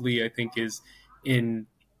effectively, I think, is in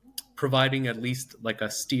providing at least like a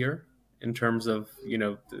steer in terms of,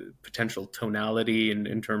 the potential tonality and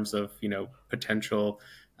in terms of, potential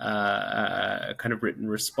kind of written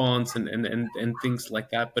response and things like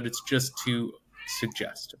that. But it's just to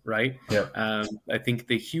suggest, right? Yeah. I think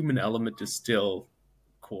the human element is still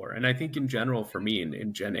core. And I think in general, for me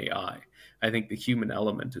in Gen AI, I think the human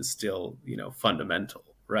element is still, fundamental,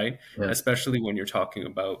 right? Yeah. Especially when you're talking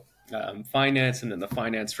about finance, and in the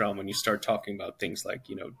finance realm, when you start talking about things like,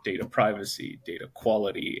 data privacy, data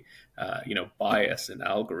quality, bias and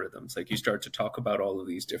algorithms, like you start to talk about all of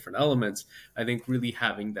these different elements. I think really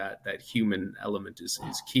having that human element is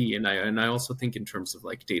key. And I also think in terms of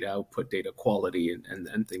like data output, data quality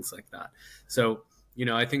and things like that. So,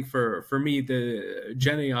 I think for me, the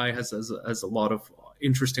Gen AI has a lot of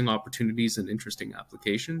interesting opportunities and interesting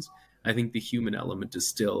applications. I think the human element is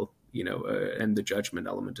still, and the judgment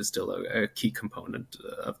element is still a key component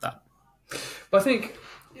of that. But I think,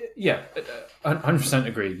 100%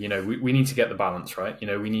 agree. We need to get the balance right.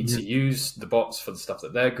 We need to use the bots for the stuff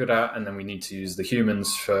that they're good at, and then we need to use the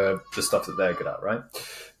humans for the stuff that they're good at, right?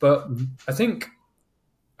 But I think,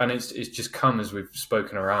 and it's just come as we've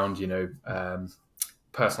spoken around,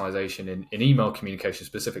 personalization in email communication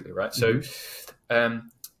specifically, right? So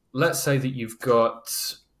let's say that you've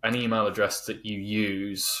got an email address that you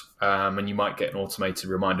use, and you might get an automated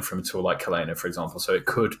reminder from a tool like Kolleno, for example. So it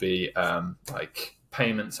could be like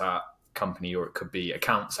payments at company, or it could be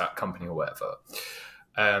accounts at company, or whatever.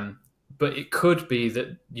 But it could be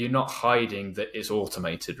that you're not hiding that it's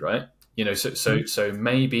automated, right? So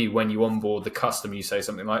maybe when you onboard the customer, you say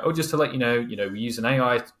something like, "Oh, just to let you know, we use an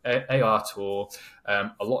AR tool.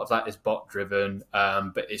 A lot of that is bot driven,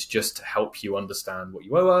 but it's just to help you understand what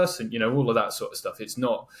you owe us, and all of that sort of stuff. It's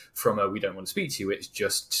not from a we don't want to speak to you. It's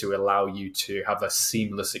just to allow you to have a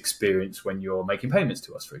seamless experience when you're making payments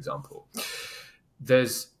to us, for example."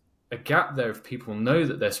 There's a gap there if people know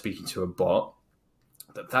that they're speaking to a bot,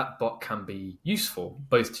 that bot can be useful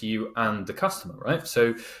both to you and the customer, right?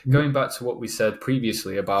 So going back to what we said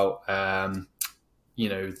previously about,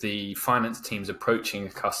 the finance teams approaching a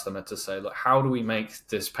customer to say, look, how do we make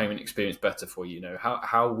this payment experience better for you?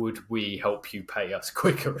 How would we help you pay us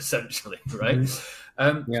quicker, essentially, right?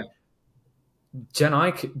 Gen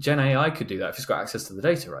AI could do that if it's got access to the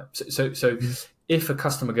data, right? So if a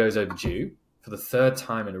customer goes overdue for the third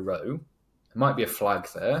time in a row, there might be a flag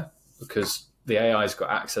there because the AI's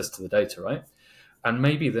got access to the data, right? And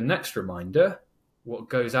maybe the next reminder, what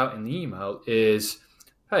goes out in the email is,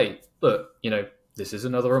 hey, look, this is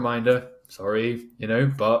another reminder. Sorry,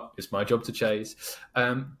 but it's my job to chase.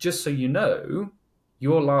 Just so you know,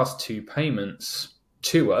 your last two payments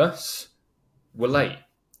to us were late.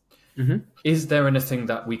 Is there anything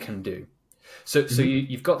that we can do? So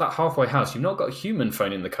you've got that halfway house. You've not got a human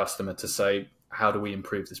phoning the customer to say, how do we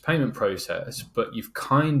improve this payment process? But you've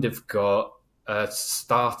kind of got a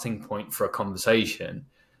starting point for a conversation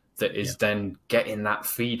that is then getting that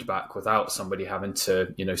feedback without somebody having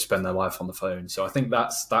to, spend their life on the phone. So I think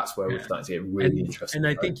that's where we're starting to get really interesting. And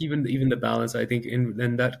I think even the balance, I think,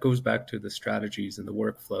 and that goes back to the strategies and the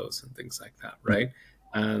workflows and things like that, right?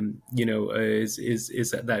 Is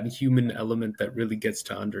that human element that really gets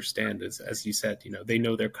to understand is, as you said, they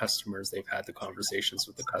know their customers, they've had the conversations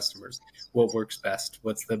with the customers, what works best,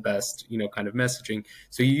 what's the best, kind of messaging.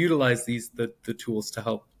 So you utilize the tools to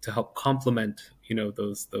help complement,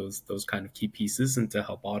 those kind of key pieces and to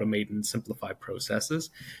help automate and simplify processes.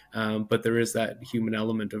 But there is that human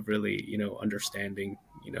element of really, understanding,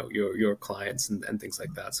 your clients and things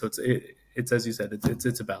like that. So it's as you said,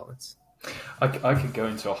 it's a balance. I could go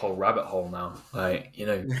into a whole rabbit hole now. Like,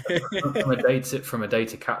 from a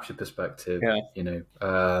data capture perspective,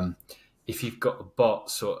 Yeah. if you've got a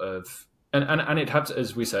bot sort of, and it had to,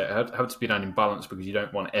 as we say, it had to be done in balance, because you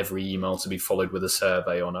don't want every email to be followed with a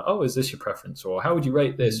survey on, oh, is this your preference? Or how would you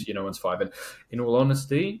rate this? 1 to 5. And in all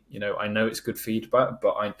honesty, I know it's good feedback,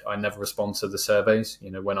 but I never respond to the surveys.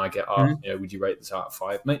 When I get asked, would you rate this out of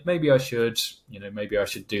 5? Maybe I should, maybe I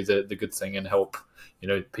should do the good thing and help,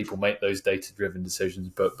 people make those data-driven decisions,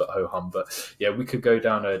 but ho-hum. But yeah, we could go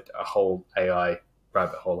down a whole AI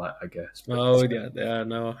rabbit hole, I guess. But,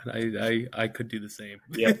 no, I could do the same.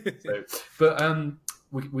 Yeah. But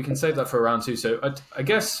we can save that for round 2. So I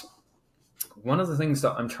guess one of the things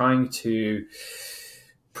that I'm trying to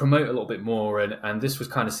promote a little bit more, and this was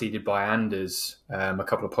kind of seeded by Anders a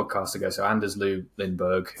couple of podcasts ago. So Anders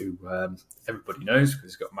Lindberg, who everybody knows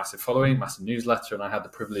because he's got a massive following, massive newsletter, and I had the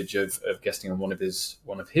privilege of guesting on one of his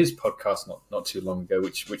podcasts not too long ago,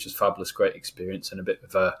 which was fabulous, great experience, and a bit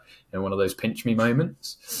of one of those pinch me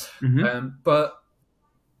moments. But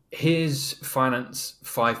his Finance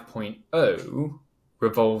 5.0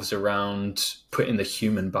 revolves around putting the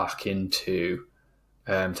human back into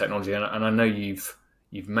technology, and I know you've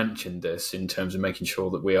mentioned this in terms of making sure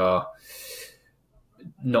that we are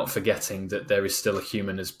not forgetting that there is still a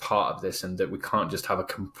human as part of this, and that we can't just have a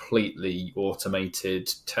completely automated,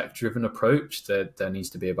 tech-driven approach. There needs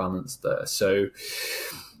to be a balance there. So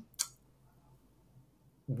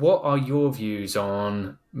what are your views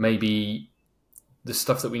on maybe the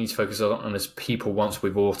stuff that we need to focus on as people once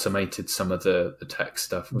we've automated some of the tech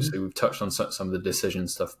stuff? Obviously, we've touched on some of the decision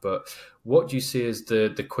stuff, but what do you see as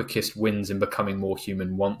the quickest wins in becoming more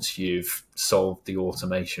human once you've solved the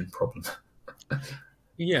automation problem?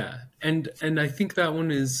 Yeah, and I think that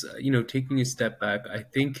one is, taking a step back, I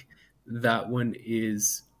think that one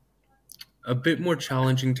is a bit more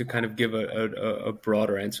challenging to kind of give a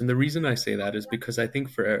broader answer. And the reason I say that is because I think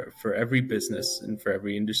for every business and for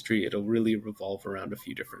every industry, it'll really revolve around a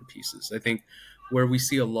few different pieces. I think where we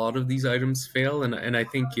see a lot of these items fail, and I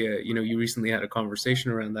think you recently had a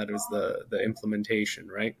conversation around that, is the implementation,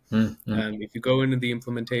 right? If you go into the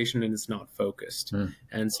implementation and it's not focused.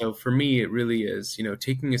 And so for me, it really is,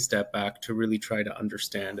 taking a step back to really try to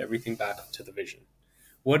understand everything back up to the vision.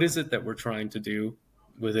 What is it that we're trying to do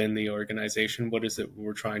within the organization? What is it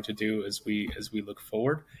we're trying to do as we look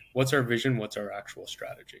forward? What's our vision? What's our actual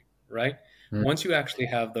strategy, right? Once you actually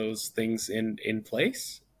have those things in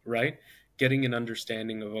place, right, getting an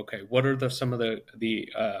understanding of, okay, what are some of the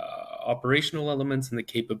operational elements and the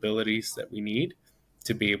capabilities that we need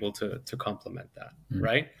to be able to complement that,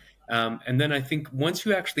 right? And then I think once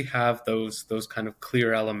you actually have those kind of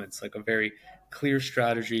clear elements, like a very clear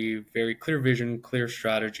strategy, very clear vision, clear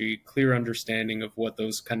strategy, clear understanding of what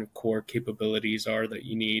those kind of core capabilities are that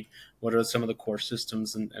you need, what are some of the core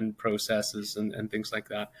systems and processes and things like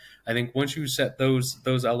that. I think once you set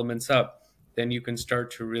those elements up, then you can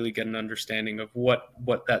start to really get an understanding of what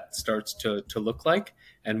that starts to look like,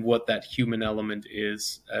 and what that human element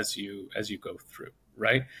is as you go through,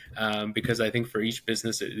 right? Because I think for each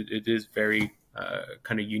business, it is very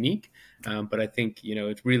kind of unique. But I think,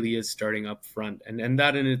 it really is starting up front, and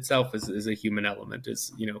that in itself is a human element,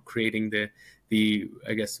 is, creating the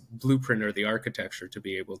I guess blueprint or the architecture to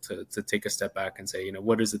be able to take a step back and say,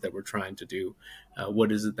 what is it that we're trying to do?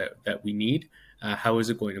 What is it that we need? How is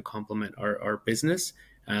it going to complement our business?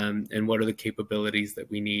 And what are the capabilities that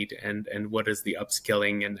we need? And what is the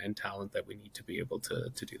upskilling and talent that we need to be able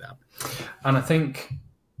to do that? And I think,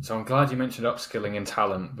 so I'm glad you mentioned upskilling and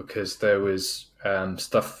talent, because there was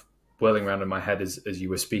stuff whirling around in my head as you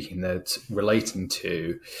were speaking there, relating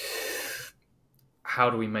to how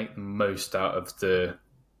do we make the most out of the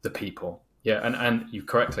people. Yeah, and you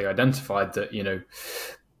correctly identified that,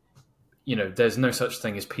 there's no such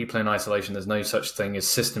thing as people in isolation. There's no such thing as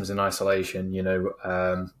systems in isolation.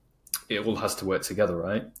 It all has to work together,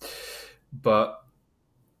 right? But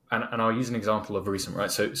and I'll use an example of a recent, right?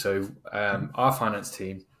 So our finance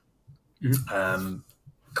team,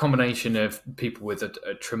 combination of people with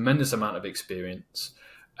a tremendous amount of experience,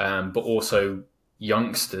 but also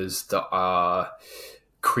youngsters that are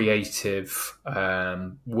creative,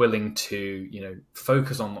 willing to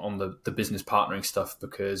focus on the business partnering stuff,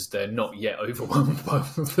 because they're not yet overwhelmed by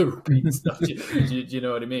the repeat stuff. Do you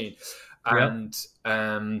know what I mean?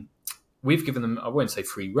 And we've given them, I won't say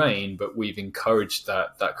free rein, but we've encouraged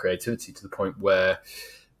that creativity to the point where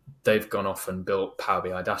they've gone off and built Power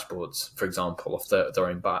BI dashboards, for example, off their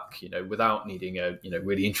own back, without needing a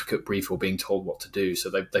really intricate brief or being told what to do.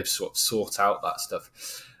 So they've sort of sought out that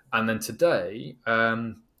stuff. And then today,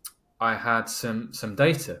 I had some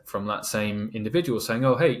data from that same individual saying,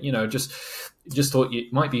 "Oh, hey, just thought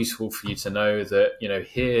it might be useful for you to know that,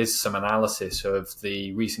 here's some analysis of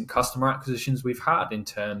the recent customer acquisitions we've had in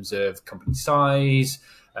terms of company size,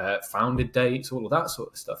 founded dates, all of that sort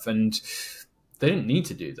of stuff." And they didn't need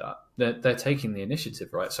to do that. They're taking the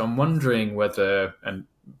initiative, right? So I'm wondering whether, and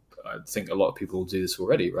I think a lot of people do this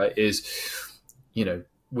already, right? Is,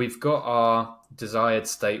 we've got our desired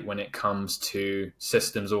state when it comes to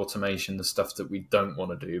systems automation, the stuff that we don't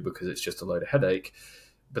want to do because it's just a load of headache.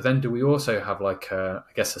 But then do we also have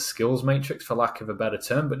a skills matrix, for lack of a better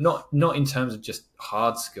term, but not in terms of just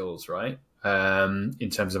hard skills, right? In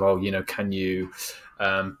terms of, can you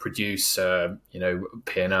produce, P&L,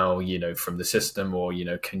 from the system, or,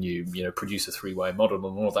 can you, produce a three-way model and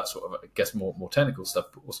all that sort of, I guess, more technical stuff,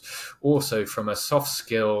 but also from a soft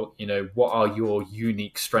skill, what are your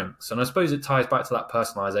unique strengths? And I suppose it ties back to that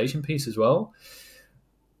personalization piece as well.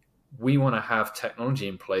 We want to have technology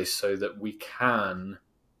in place so that we can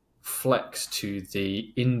flex to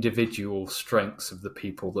the individual strengths of the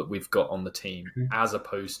people that we've got on the team, as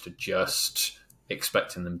opposed to just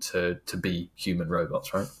expecting them to be human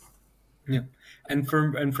robots, right? Yeah, and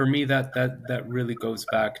for me, that really goes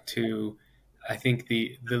back to, I think,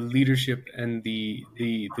 the leadership and the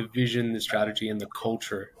vision, the strategy, and the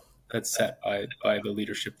culture that's set by the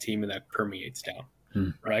leadership team, and that permeates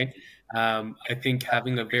down, right? I think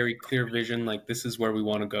having a very clear vision, like this is where we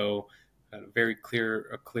want to go, a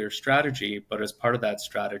clear strategy, but as part of that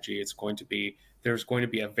strategy, there's going to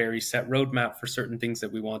be a very set roadmap for certain things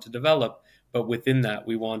that we want to develop, but within that,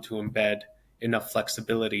 we want to embed enough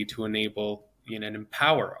flexibility to enable and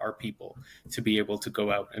empower our people to be able to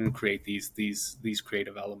go out and create these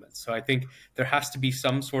creative elements. So I think there has to be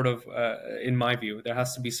some sort of, in my view, there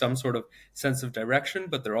has to be some sort of sense of direction,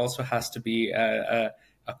 but there also has to be a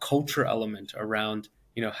culture element around,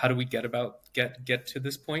 how do we get to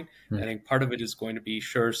this point? I think part of it is going to be,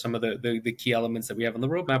 sure, some of the key elements that we have on the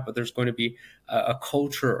roadmap, but there's going to be a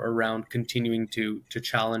culture around continuing to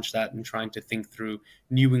challenge that and trying to think through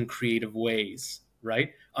new and creative ways,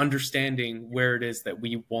 right? Understanding where it is that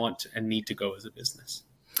we want and need to go as a business.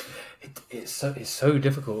 It's so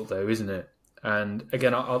difficult though, isn't it? And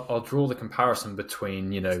again, I'll draw the comparison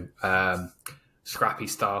between, scrappy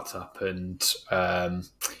startup and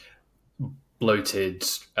bloated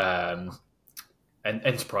and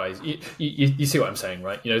enterprise. You see what I'm saying,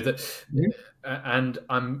 right? And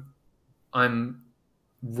I'm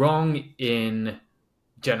wrong in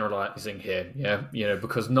generalizing here,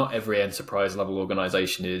 because not every enterprise level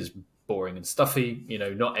organization is boring and stuffy.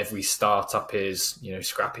 Not every startup is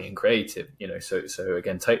scrappy and creative. So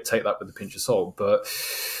again, take that with a pinch of salt. But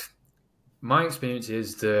my experience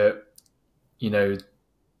is that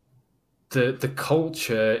the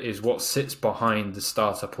culture is what sits behind the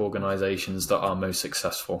startup organizations that are most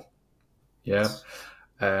successful. Yeah.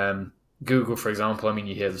 Google, for example,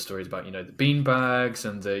 you hear the stories about, the beanbags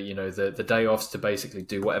and the day offs to basically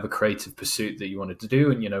do whatever creative pursuit that you wanted to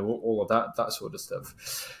do, and, all of that sort of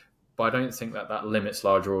stuff. But I don't think that limits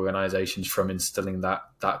larger organizations from instilling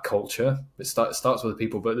that culture. It starts with the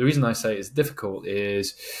people. But the reason I say it's difficult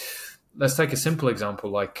is, let's take a simple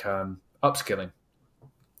example like upskilling.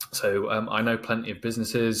 So I know plenty of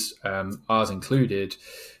businesses, ours included,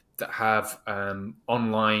 that have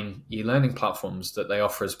online e-learning platforms that they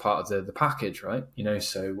offer as part of the package, right? You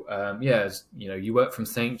work from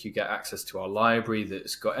Think, you get access to our library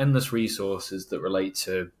that's got endless resources that relate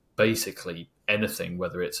to basically anything,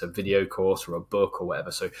 whether it's a video course or a book or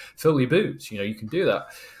whatever. So fill your boots, you can do that.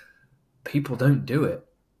 People don't do it,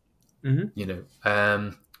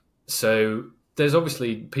 so there's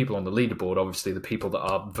obviously people on the leaderboard, obviously the people that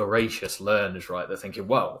are voracious learners, right? They're thinking,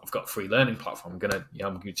 well, I've got a free learning platform.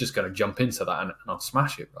 I'm just going to jump into that and I'll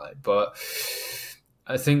smash it, right? But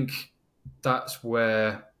I think that's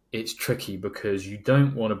where it's tricky, because you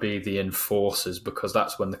don't want to be the enforcers, because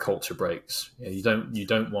that's when the culture breaks. You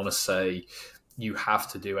don't want to say you have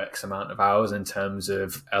to do X amount of hours in terms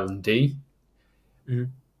of L&D.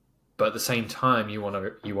 But at the same time, you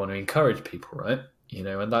want to encourage people, right?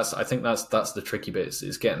 And I think that's the tricky bit,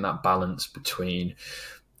 is getting that balance between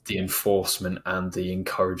the enforcement and the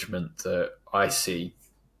encouragement that I see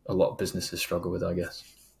a lot of businesses struggle with, I guess.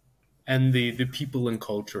 And the people and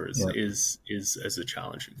culture is as a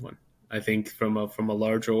challenging one. I think from a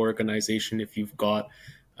larger organization, if you've got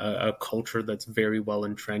a culture that's very well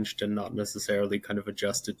entrenched and not necessarily kind of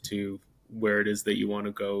adjusted to where it is that you want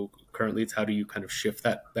to go currently, it's how do you kind of shift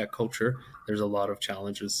that culture. There's a lot of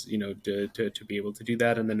challenges, to be able to do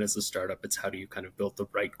that. And then as a startup, it's how do you kind of build the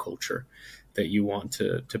right culture that you want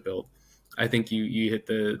to build. I think you hit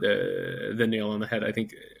the nail on the head. I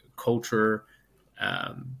think culture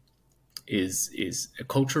is a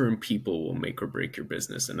culture, and people will make or break your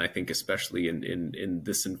business. And I think especially in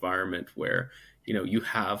this environment where, you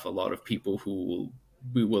have a lot of people who will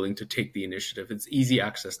be willing to take the initiative. It's easy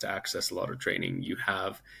access to access a lot of training. You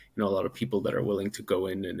have, a lot of people that are willing to go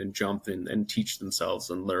in and jump in and teach themselves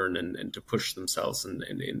and learn and to push themselves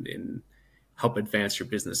and help advance your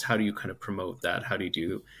business. How do you kind of promote that? How do you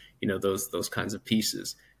do, those kinds of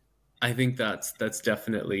pieces? I think that's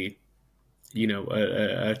definitely,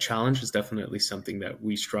 a challenge is definitely something that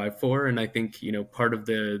we strive for. And I think, part of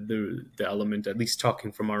the element, at least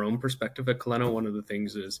talking from our own perspective at Kolleno, one of the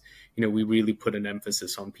things is, we really put an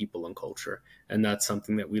emphasis on people and culture. And that's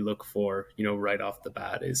something that we look for, right off the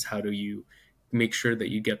bat, is how do you make sure that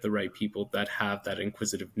you get the right people that have that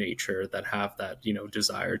inquisitive nature, that have that,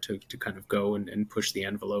 desire to kind of go and push the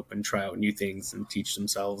envelope and try out new things and teach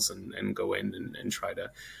themselves and go in and try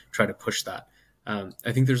to push that.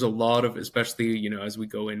 I think there's a lot of, especially, as we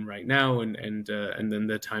go in right now and then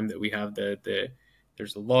the time that we have,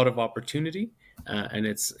 there's a lot of opportunity, and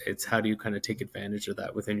it's how do you kind of take advantage of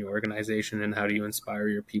that within your organization, and how do you inspire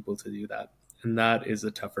your people to do that? And that is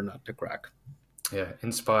a tougher nut to crack. Yeah,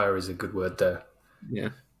 inspire is a good word there. Yeah.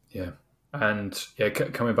 And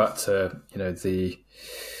coming back to the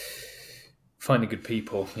finding good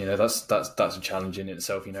people, that's a challenge in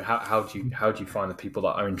itself. How do you find the people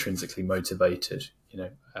that are intrinsically motivated?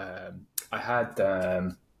 I had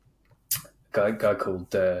a guy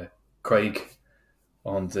called Craig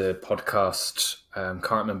on the podcast.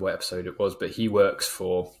 Can't remember what episode it was, but he works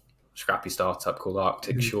for a scrappy startup called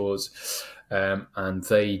Arctic Shores, and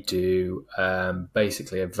they do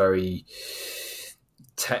basically a very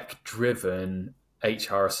tech-driven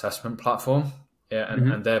HR assessment platform. Yeah,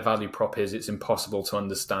 and their value prop is it's impossible to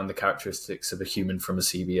understand the characteristics of a human from a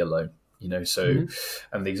CV alone. And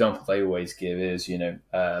the example they always give is,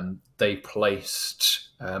 they placed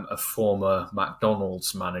a former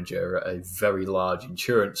McDonald's manager at a very large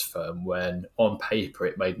insurance firm when on paper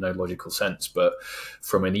it made no logical sense, but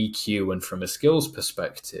from an EQ and from a skills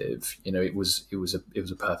perspective, it was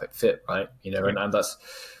a perfect fit, right? And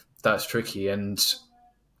that's tricky, and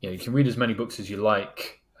you can read as many books as you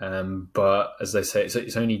like. But as they say,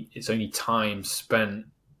 it's only time spent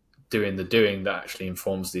doing the doing that actually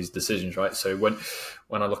informs these decisions, right? So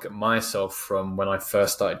when I look at myself from when I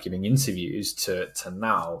first started giving interviews to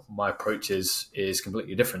now, my approach is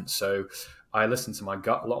completely different. So I listen to my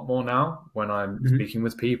gut a lot more now when I'm speaking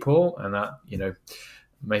with people, and that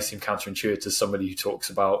may seem counterintuitive to somebody who talks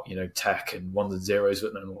about tech and ones and zeros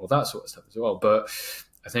and all that sort of stuff as well, but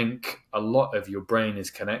I think a lot of your brain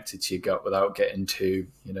is connected to your gut without getting to,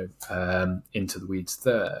 into the weeds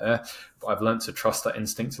there. But I've learned to trust that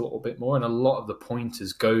instinct a little bit more. And a lot of the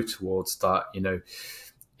pointers go towards that,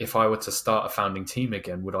 if I were to start a founding team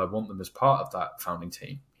again, would I want them as part of that founding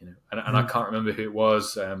team? And I can't remember who it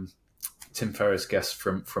was. Tim Ferriss guest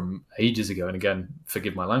from ages ago. And again,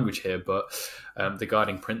 forgive my language here, but the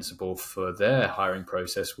guiding principle for their hiring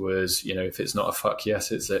process was, if it's not a fuck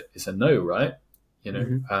yes, it's a no, right?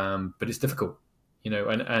 But it's difficult,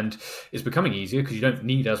 and it's becoming easier because you don't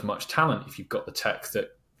need as much talent if you've got the tech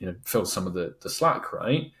that, fills some of the slack,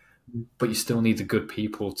 right? But you still need the good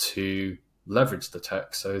people to leverage the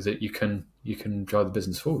tech so that you can drive the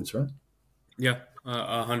business forwards, right? Yeah,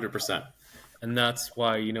 100%. And that's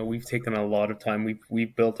why, we've taken a lot of time.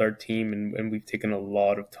 We've built our team and we've taken a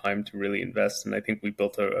lot of time to really invest. And I think we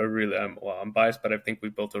built a really, I'm biased, but I think we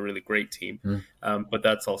built a really great team. But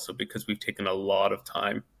that's also because we've taken a lot of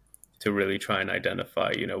time to really try and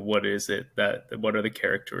identify, what are the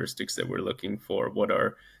characteristics that we're looking for? What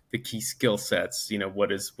are the key skill sets?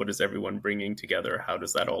 What is everyone bringing together? How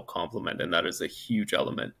does that all complement? And that is a huge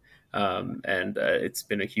element. And it's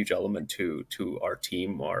been a huge element to our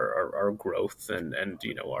team, our growth, and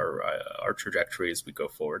our trajectory as we go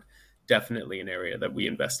forward. Definitely an area that we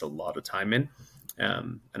invest a lot of time in,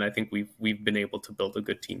 and I think we've been able to build a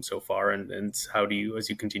good team so far. And how do you, as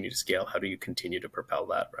you continue to scale, how do you continue to propel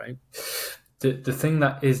that, right? The thing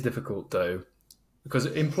that is difficult though, because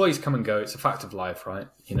employees come and go, it's a fact of life, right?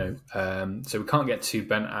 So we can't get too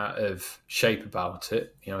bent out of shape about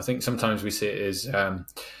it. I think sometimes we see it as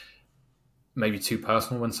maybe too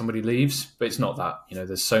personal when somebody leaves, but it's not that.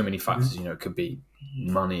 There's so many factors. It could be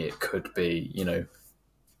money, it could be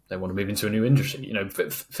they want to move into a new industry.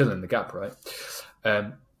 Fill in the gap, right?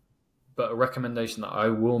 But a recommendation that I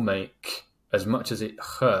will make, as much as it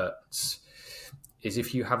hurts, is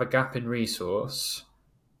if you have a gap in resource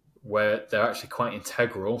where they're actually quite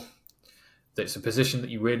integral, that it's a position that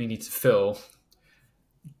you really need to fill,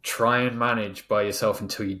 try and manage by yourself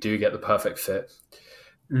until you do get the perfect fit.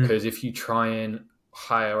 Because if you try and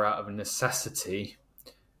hire out of necessity,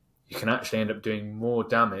 you can actually end up doing more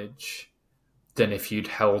damage than if you'd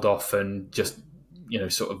held off and just,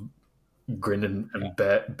 sort of grinned and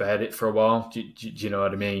bared it for a while. Do you know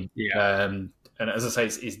what I mean? Yeah. And as I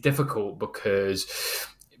say, it's difficult because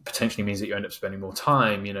it potentially means that you end up spending more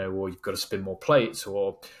time, or you've got to spin more plates,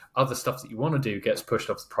 or other stuff that you want to do gets pushed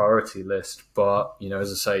off the priority list. But,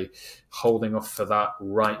 as I say, holding off for that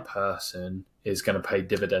right person is going to pay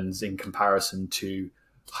dividends in comparison to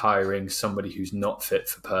hiring somebody who's not fit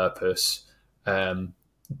for purpose,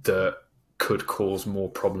 that could cause more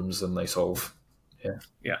problems than they solve.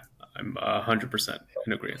 Yeah, I'm 100%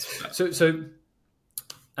 in agreement with that. So,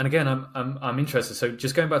 and again, I'm interested. So,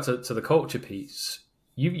 just going back to the culture piece,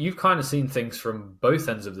 you've kind of seen things from both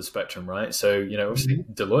ends of the spectrum, right? So, obviously,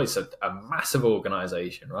 Deloitte's a massive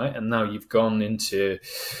organization, right? And now you've gone into,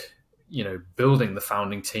 building the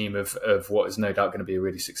founding team of what is no doubt going to be a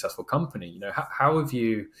really successful company. How have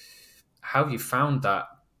you found that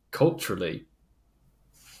culturally?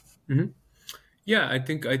 Mm-hmm. Yeah, I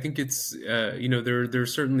think it's there are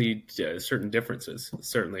certainly certain differences,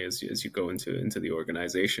 certainly as you go into the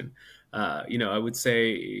organization. I would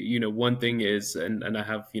say one thing is, and I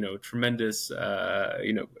have tremendous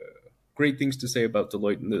great things to say about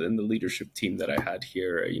Deloitte and the leadership team that I had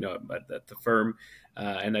here at the firm,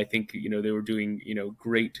 and I think they were doing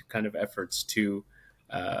great kind of efforts to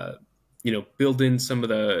build in some of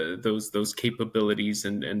those capabilities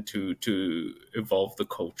and to evolve the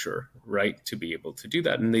culture, right, to be able to do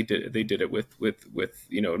that. And they did it with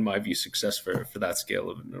in my view, success for that scale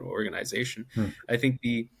of an organization. I think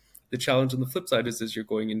the challenge on the flip side is, as you're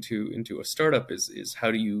going into a startup, is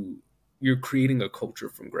how do you're creating a culture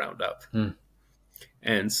from ground up.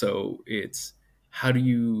 And so it's, how do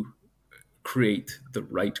you create the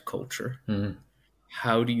right culture?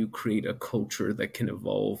 How do you create a culture that can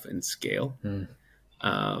evolve and scale? And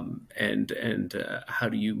how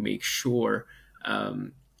do you make sure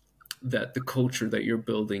that the culture that you're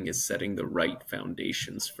building is setting the right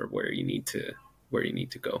foundations for where you need to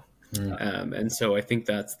go? And so I think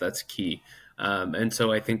that's key. And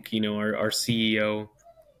so I think our CEO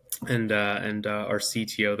and our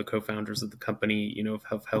CTO, the co-founders of the company,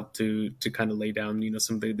 have helped to kind of lay down,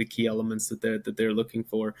 some of the key elements that they're looking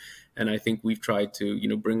for. And I think we've tried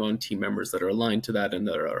to, bring on team members that are aligned to that and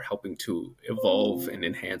that are helping to evolve and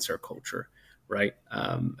enhance our culture, right,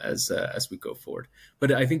 as we go forward.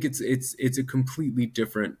 But I think it's a completely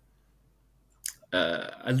different.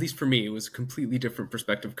 At least for me, it was a completely different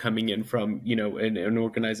perspective coming in from, an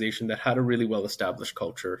organization that had a really well-established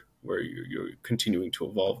culture where you're continuing to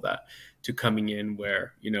evolve that, to coming in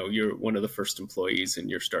where, you're one of the first employees and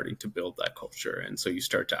you're starting to build that culture. And so you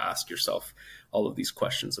start to ask yourself all of these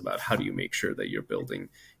questions about how do you make sure that you're building,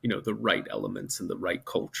 the right elements and the right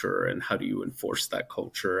culture, and how do you enforce that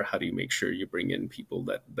culture? How do you make sure you bring in people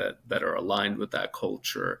that are aligned with that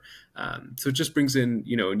culture? So it just brings in,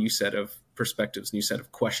 a new set of perspectives, new set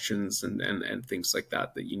of questions and things like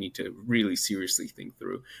that you need to really seriously think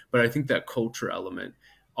through. But I think that culture element,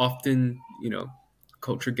 often,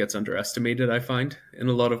 culture gets underestimated, I find, in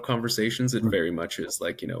a lot of conversations. It very much is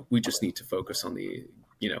like, we just need to focus on the,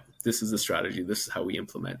 this is the strategy, this is how we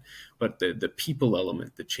implement. But the people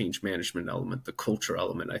element, the change management element, the culture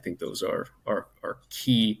element, I think those are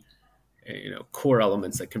key, core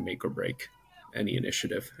elements that can make or break any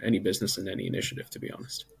initiative, any business and any initiative, to be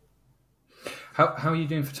honest. How are you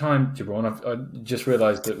doing for time, Gibran? I just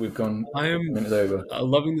realised that we've gone I am a minute over.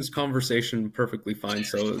 Loving this conversation perfectly fine.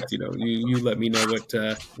 So you let me know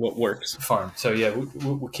what works. Fine. So yeah,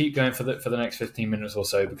 we'll keep going for the next 15 minutes or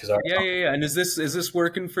so because yeah. And is this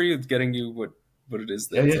working for you? It's getting you what it is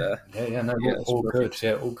that no, all good.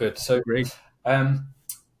 Yeah, all good. So great.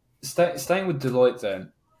 Staying with Deloitte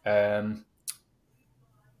then. And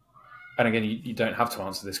again, you don't have to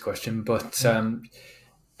answer this question, but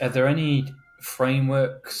are there any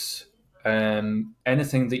frameworks,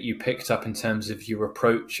 anything that you picked up in terms of your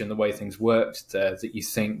approach and the way things worked there that you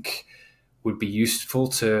think would be useful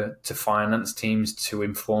to finance teams to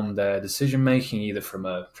inform their decision making, either from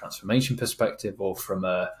a transformation perspective or from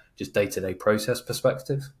a just day-to-day process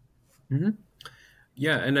perspective?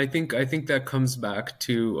 Yeah, and I think that comes back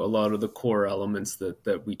to a lot of the core elements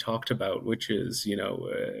that we talked about, which is,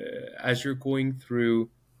 as you're going through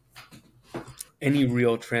any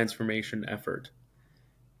real transformation effort,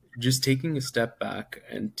 just taking a step back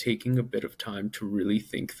and taking a bit of time to really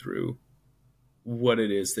think through what it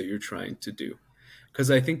is that you're trying to do. Because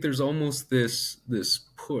I think there's almost this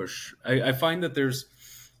push. I find that there's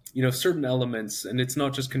certain elements, and it's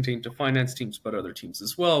not just contained to finance teams, but other teams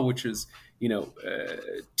as well, which is,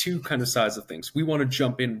 two kind of sides of things. We want to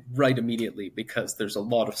jump in right immediately because there's a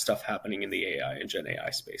lot of stuff happening in the AI and Gen AI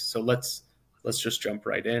space. So let's just jump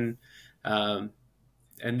right in. And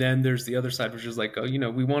then there's the other side, which is like,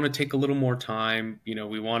 we want to take a little more time.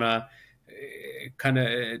 We want to kind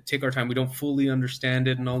of take our time. We don't fully understand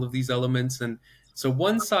it and all of these elements. And so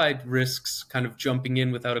one side risks kind of jumping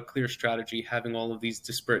in without a clear strategy, having all of these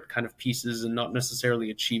disparate kind of pieces and not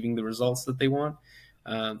necessarily achieving the results that they want.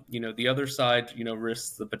 The other side,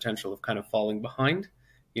 risks the potential of kind of falling behind,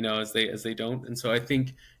 as they don't. And so I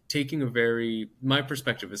think my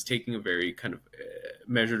perspective is taking a very kind of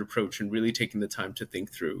measured approach and really taking the time to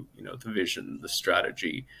think through, the vision, the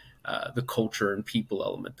strategy, the culture and people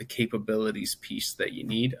element, the capabilities piece that you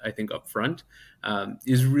need, I think up front,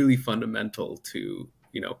 is really fundamental to,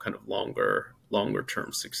 kind of longer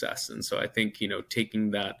term success. And so I think,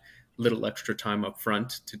 taking that little extra time up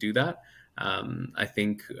front to do that, I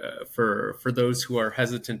think for those who are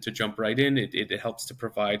hesitant to jump right in, it helps to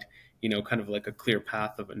provide, kind of like a clear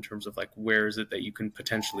path in terms of like, where is it that you can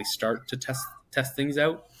potentially start to test things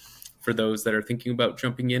out. For those that are thinking about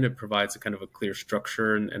jumping in, it provides a kind of a clear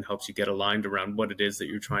structure and helps you get aligned around what it is that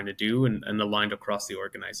you're trying to do and aligned across the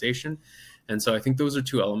organization. And so I think those are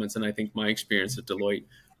two elements. And I think my experience at Deloitte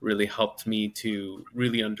really helped me to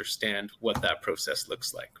really understand what that process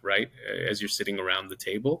looks like, right? As you're sitting around the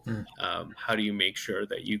table, how do you make sure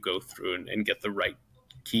that you go through and get the right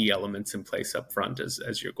key elements in place up front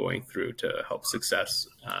as you're going through to help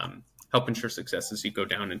ensure success as you go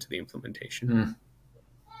down into the implementation.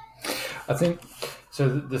 I think so.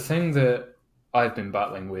 The thing that I've been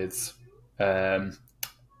battling with, and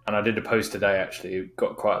I did a post today, actually,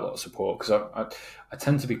 got quite a lot of support because I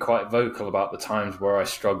tend to be quite vocal about the times where I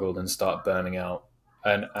struggled and start burning out.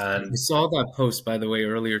 And I saw that post, by the way,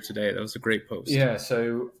 earlier today. That was a great post. Yeah.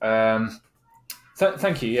 So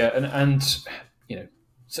thank you. Yeah. And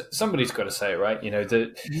somebody's got to say it, right?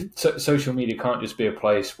 Social media can't just be a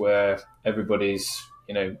place where everybody's,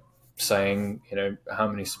 saying, how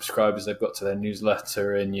many subscribers they've got to their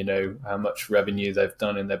newsletter and, how much revenue they've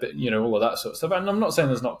done in their bit, all of that sort of stuff. And I'm not saying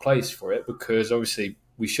there's not a place for it, because obviously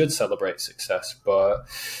we should celebrate success, but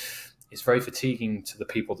it's very fatiguing to the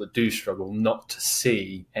people that do struggle not to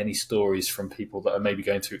see any stories from people that are maybe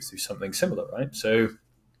going through something similar, right? So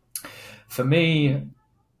for me,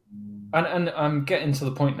 and I'm getting to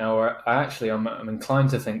the point now where I'm inclined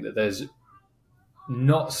to think that there's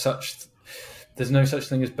no such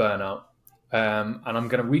thing as burnout. And I'm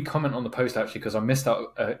going to re-comment on the post, actually, because I missed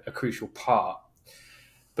out a crucial part,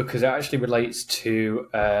 because it actually relates to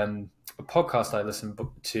a podcast I listened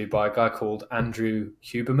to by a guy called Andrew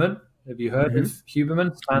Huberman. Have you heard of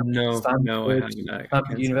Huberman? No, I haven't.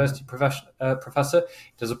 Stanford University professor.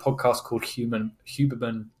 He does a podcast called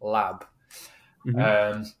Huberman Lab.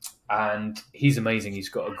 And he's amazing. He's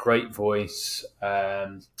got a great voice,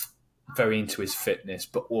 very into his fitness,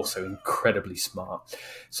 but also incredibly smart.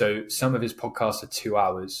 So some of his podcasts are 2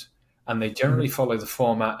 hours, and they generally follow the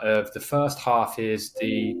format of the first half is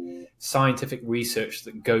the scientific research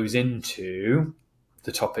that goes into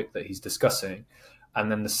the topic that he's discussing.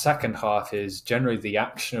 And then the second half is generally the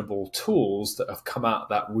actionable tools that have come out of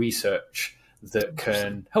that research that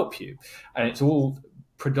can help you. And it's all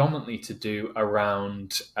predominantly to do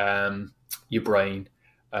around your brain,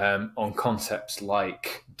 on concepts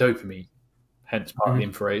like dopamine, hence part of the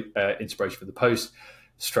inspiration for the post,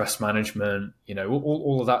 stress management,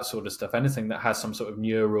 all of that sort of stuff, anything that has some sort of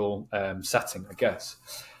neural setting, I guess.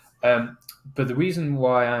 But the reason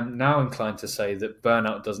why I'm now inclined to say that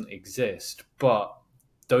burnout doesn't exist, but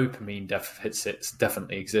dopamine deficits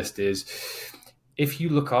definitely exist, is if you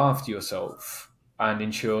look after yourself and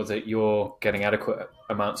ensure that you're getting adequate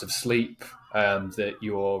amounts of sleep, that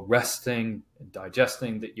you're resting and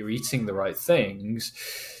digesting, that you're eating the right things,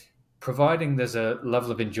 providing there's a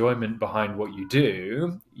level of enjoyment behind what you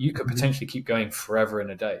do, you could potentially keep going forever in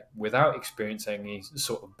a day without experiencing any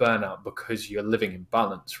sort of burnout, because you're living in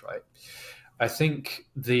balance, right? I think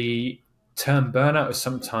the term burnout is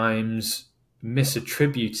sometimes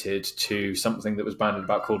misattributed to something that was bandied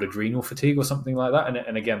about called adrenal fatigue or something like that.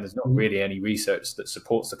 And again, there's not really any research that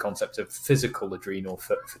supports the concept of physical adrenal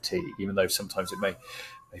fatigue, even though sometimes it may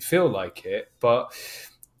feel like it. But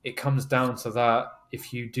it comes down to that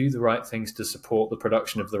if you do the right things to support the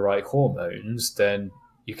production of the right hormones, then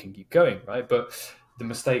you can keep going, right? But the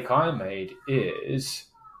mistake I made is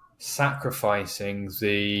sacrificing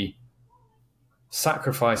the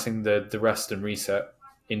rest and reset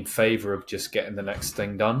in favor of just getting the next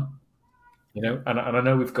thing done. And I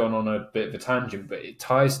know we've gone on a bit of a tangent, but it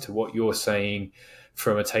ties to what you're saying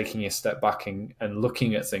from a taking a step back and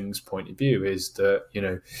looking at things point of view, is that,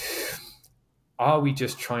 are we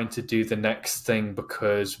just trying to do the next thing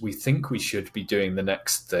because we think we should be doing the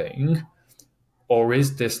next thing? Or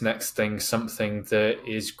is this next thing something that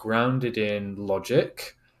is grounded in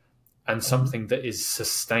logic and something that is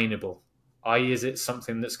sustainable? I.e., is it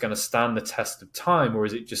something that's going to stand the test of time, or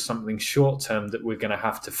is it just something short term that we're going to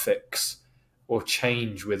have to fix or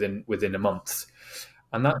change within a month?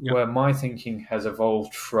 And that's where my thinking has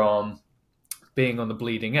evolved from being on the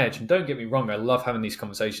bleeding edge. And don't get me wrong, I love having these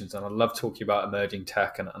conversations and I love talking about emerging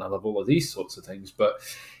tech and I love all of these sorts of things. But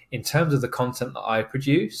in terms of the content that I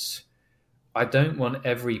produce, I don't want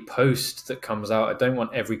every post that comes out, I don't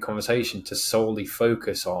want every conversation to solely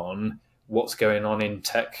focus on what's going on in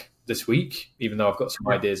tech this week, even though I've got some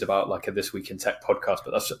ideas about like a This Week in Tech podcast,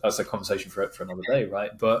 but that's a conversation for another day,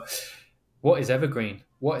 right? But what is evergreen?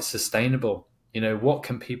 What is sustainable? What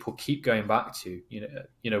can people keep going back to?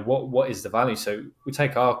 What is the value? So we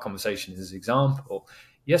take our conversation as an example.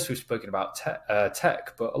 Yes, we've spoken about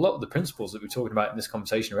tech, but a lot of the principles that we're talking about in this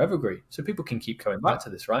conversation are evergreen. So people can keep coming back to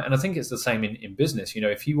this, right? And I think it's the same in business.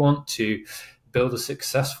 If you want to build a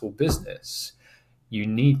successful business, you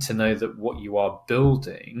need to know that what you are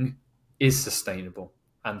building is sustainable.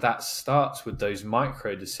 And that starts with those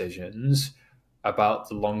micro decisions about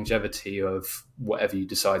the longevity of whatever you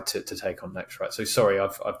decide to take on next, right? So sorry,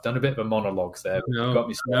 I've done a bit of a monologue there. No, got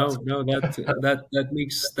me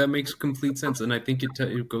that makes complete sense, and I think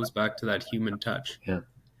it goes back to that human touch,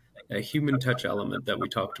 a human touch element that we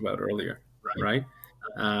talked about earlier, right?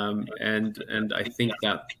 And I think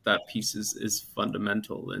that piece is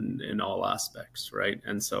fundamental in all aspects, right?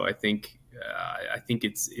 And so I think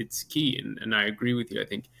it's key, and I agree with you. I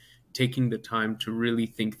think taking the time to really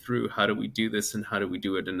think through how do we do this and how do we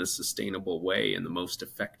do it in a sustainable way, in the most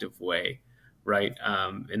effective way, right?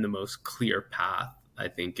 In the most clear path, I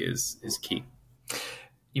think is key.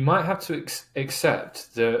 You might have to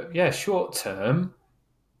accept that, short term,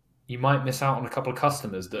 you might miss out on a couple of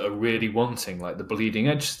customers that are really wanting like the bleeding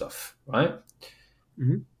edge stuff, right?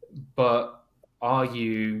 Mm-hmm. But are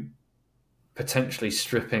you potentially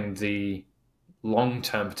stripping the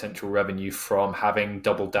long-term potential revenue from having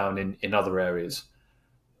doubled down in other areas?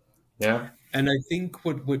 Yeah. And I think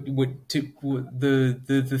what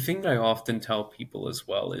the thing that I often tell people as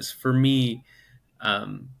well is, for me,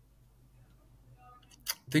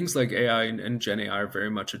 things like AI and Gen AI are very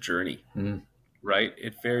much a journey, right?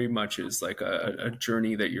 It very much is like a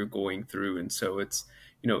journey that you're going through. And so it's,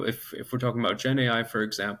 if we're talking about Gen AI, for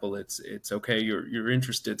example, it's okay, you're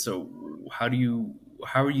interested. So how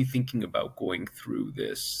are you thinking about going through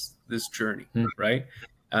this journey, right?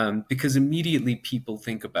 Because immediately people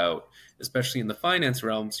think about, especially in the finance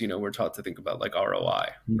realms, we're taught to think about like ROI,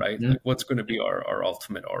 right? Like what's going to be our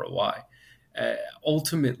ultimate ROI?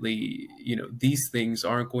 Ultimately, these things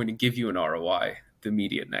aren't going to give you an ROI the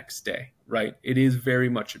immediate next day, right? It is very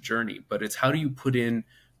much a journey, but it's how do you put in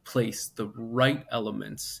place the right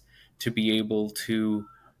elements to be able to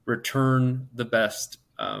return the best,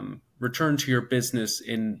 return to your business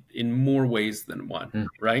in more ways than one,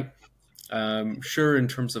 right? Sure, in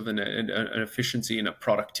terms of an efficiency and a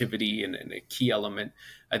productivity and a key element,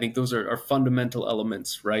 I think those are fundamental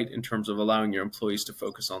elements, right? In terms of allowing your employees to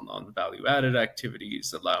focus on value-added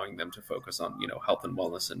activities, allowing them to focus on, health and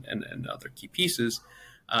wellness and other key pieces.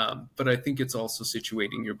 But I think it's also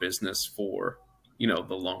situating your business for,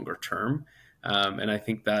 the longer term. And I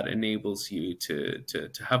think that enables you to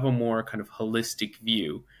have a more kind of holistic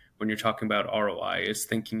view when you're talking about ROI, is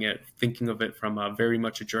thinking of it from a very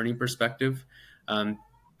much a journey perspective,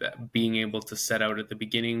 being able to set out at the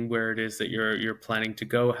beginning where it is that you're planning to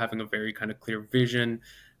go, having a very kind of clear vision,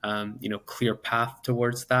 clear path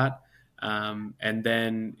towards that. And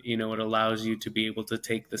then, it allows you to be able to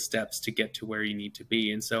take the steps to get to where you need to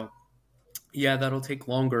be. And so, that'll take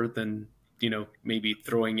longer than, maybe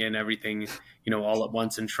throwing in everything, all at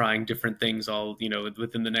once and trying different things all,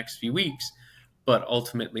 within the next few weeks. But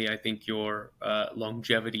ultimately, I think your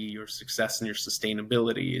longevity, your success, and your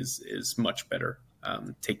sustainability is much better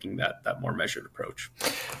taking that more measured approach.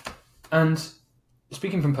 And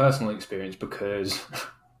speaking from personal experience, because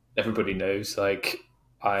everybody knows, like,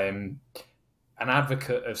 I'm an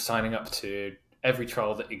advocate of signing up to every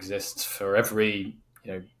trial that exists for every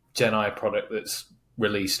Gen AI product that's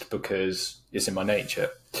released, because it's in my nature.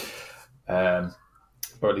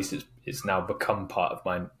 Or at least it's now become part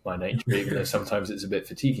of my nature, even though sometimes it's a bit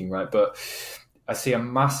fatiguing, right? But I see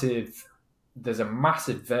there's a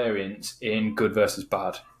massive variance in good versus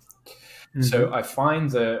bad. Mm-hmm. So I find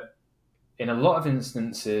that in a lot of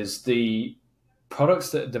instances, the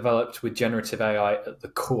products that are developed with generative AI at the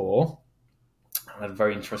core. I had a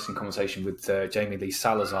very interesting conversation with Jamie Lee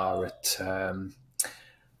Salazar at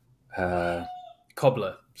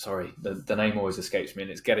Cobbler. Sorry, the name always escapes me,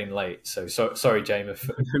 and it's getting late. So sorry, Jamie,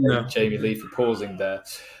 No. Jamie Lee, for pausing there.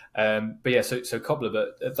 But yeah, so Cobbler,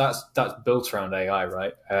 but that's built around AI,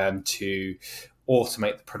 right? To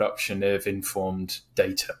automate the production of informed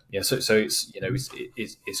data. Yeah, so it's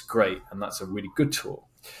it's great, and that's a really good tool.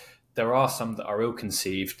 There are some that are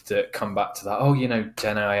ill-conceived that come back to that. Oh,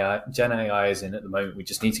 Gen AI is in at the moment. We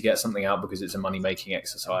just need to get something out because it's a money-making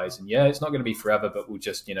exercise, and yeah, it's not going to be forever, but we'll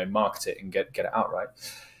just market it and get it out, right?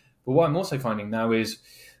 But what I'm also finding now is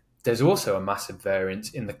there's also a massive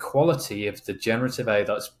variance in the quality of the generative AI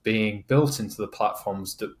that's being built into the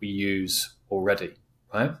platforms that we use already,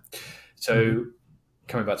 right? So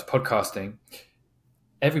coming back to podcasting,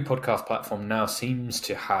 every podcast platform now seems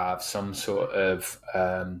to have some sort of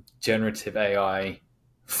generative AI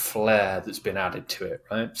flair that's been added to it,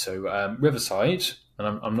 right? So Riverside,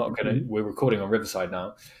 and I'm not going to, we're recording on Riverside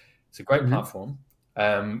now. It's a great platform.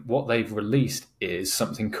 What they've released is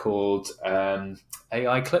something called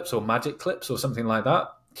AI clips or magic clips or something like that.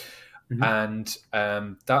 And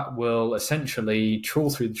that will essentially trawl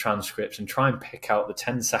through the transcripts and try and pick out the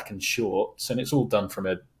 10-second shorts. And it's all done from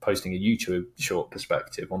posting a YouTube short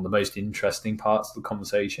perspective on the most interesting parts of the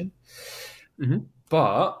conversation.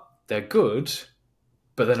 But they're good,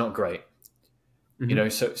 but they're not great.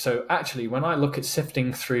 So actually, when I look at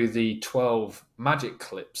sifting through the 12 magic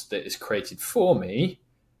clips that is created for me,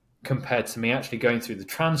 compared to me actually going through the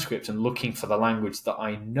transcript and looking for the language that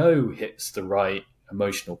I know hits the right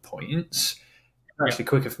emotional points, it's actually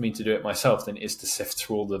quicker for me to do it myself than it is to sift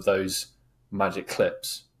through all of those magic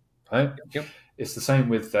clips, right? It's the same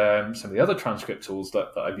with some of the other transcript tools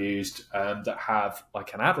that I've used that have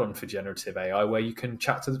like an add-on for generative AI where you can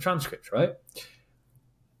chat to the transcript, right?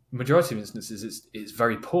 Majority of instances it's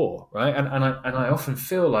very poor, right? And I often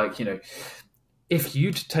feel like, if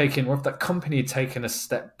you'd taken, or if that company had taken a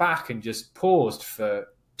step back and just paused for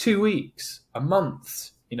 2 weeks, a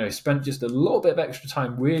month, spent just a little bit of extra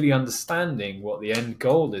time really understanding what the end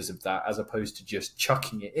goal is of that, as opposed to just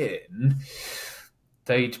chucking it in,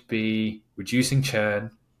 they'd be reducing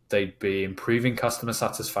churn, they'd be improving customer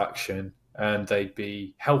satisfaction, and they'd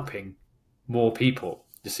be helping more people.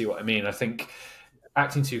 You see what I mean? I think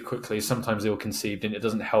acting too quickly is sometimes ill-conceived, and it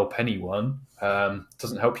doesn't help anyone.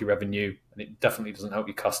 Doesn't help your revenue, and it definitely doesn't help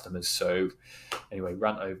your customers. So anyway,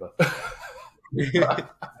 rant over.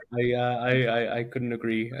 I couldn't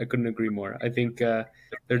agree. I couldn't agree more. I think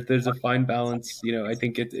there's a fine balance. I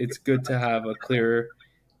think it's good to have a clear.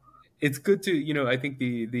 It's good to I think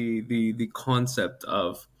the concept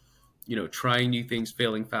of trying new things,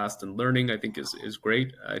 failing fast, and learning, I think is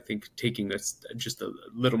great. I think taking just a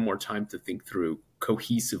little more time to think through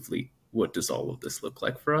cohesively what does all of this look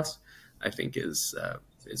like for us, I think is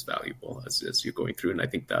valuable as you're going through. And I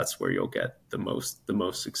think that's where you'll get the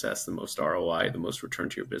most success, the most ROI, the most return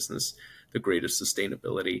to your business, the greatest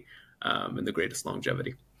sustainability, and the greatest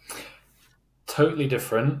longevity. Totally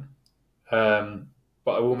different.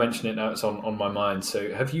 But I will mention it now, it's on my mind.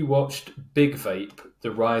 So have you watched Big Vape,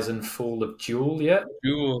 The Rise and Fall of Juul yet?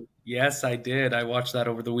 Juul, yes, I did. I watched that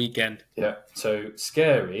over the weekend. Yeah, so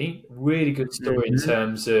scary, really good story in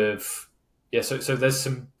terms of, so there's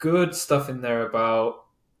some good stuff in there about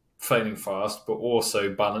failing fast, but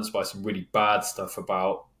also balanced by some really bad stuff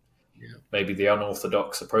about maybe the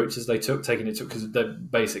unorthodox approaches they took, because they're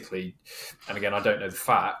basically, and again, I don't know the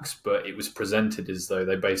facts, but it was presented as though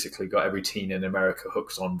they basically got every teen in America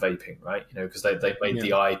hooked on vaping, right? Because they made the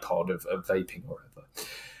iPod of vaping or whatever.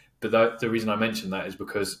 But the reason I mention that is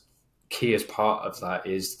because key as part of that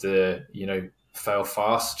is the, fail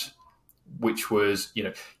fast, which was, you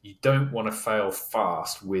don't want to fail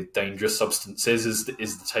fast with dangerous substances is the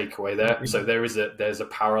takeaway there. So there's a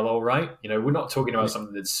parallel, right? We're not talking about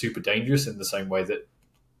something that's super dangerous in the same way that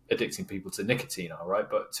addicting people to nicotine are, right?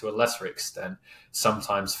 But to a lesser extent,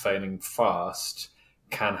 sometimes failing fast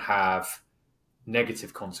can have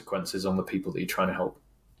negative consequences on the people that you're trying to help.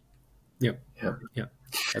 Yeah.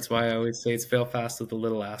 That's why I always say it's fail fast with a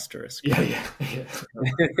little asterisk. Yeah.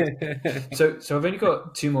 So I've only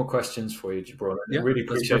got 2 more questions for you, Gibran. I really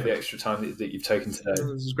appreciate the extra time that you've taken today.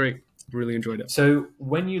 This is great. Really enjoyed it. So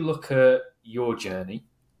when you look at your journey,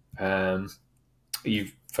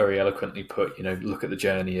 you've very eloquently put, look at the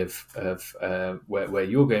journey of where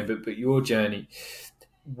you're going, but your journey,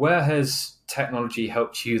 where has technology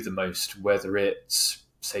helped you the most? Whether it's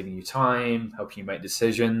saving you time, helping you make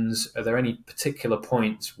decisions, are there any particular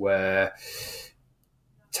points where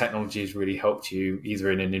technology has really helped you,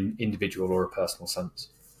 either in an individual or a personal sense?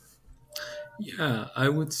 Yeah, I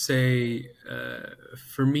would say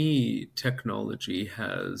for me, technology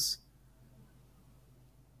has,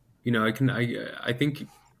 I think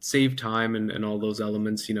save time and all those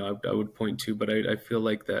elements, I would point to, but I feel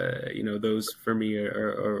like those for me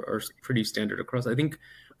are pretty standard across. I think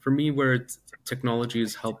for me, where technology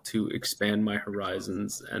has helped to expand my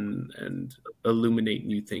horizons and illuminate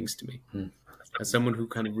new things to me. Hmm. As someone who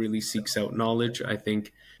kind of really seeks out knowledge, I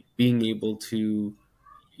think being able to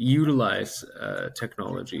utilize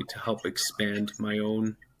technology to help expand my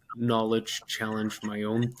own knowledge, challenge my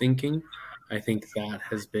own thinking, I think that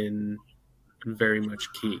has been very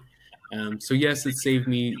much key. So yes, it saved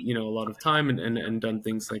me, a lot of time and done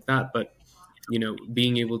things like that. But,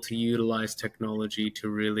 being able to utilize technology to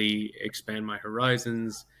really expand my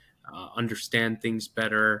horizons, understand things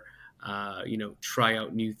better, try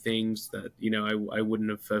out new things that, I wouldn't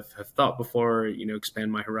have thought before,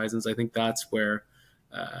 expand my horizons. I think that's where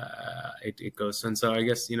it goes. And so I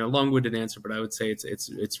guess, long-winded answer, but I would say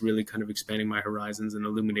it's really kind of expanding my horizons and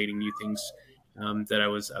illuminating new things that I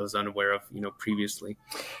was unaware of, previously.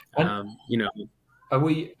 And You know, are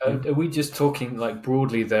we just talking like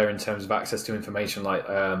broadly there in terms of access to information, like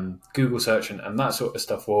Google search and that sort of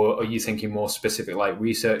stuff, or are you thinking more specific, like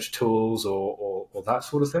research tools or that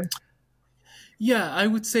sort of thing? yeah, I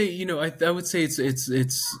would say, I would say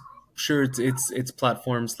it's sure it's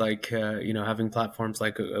platforms like having platforms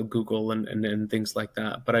like Google and things like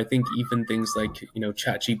that. But I think even things like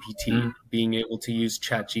ChatGPT, Mm, being able to use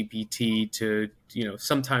ChatGPT to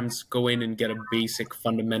sometimes go in and get a basic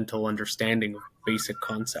fundamental understanding of basic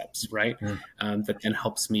concepts, right? mm, That then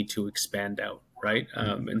helps me to expand out. Right.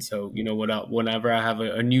 And so, whenever I have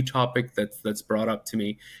a new topic that's brought up to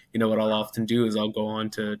me, what I'll often do is I'll go on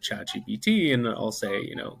to ChatGPT and I'll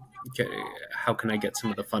say, okay, how can I get some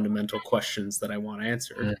of the fundamental questions that I want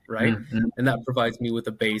answered, mm, right? mm, mm. And that provides me with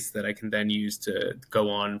a base that I can then use to go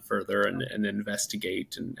on further and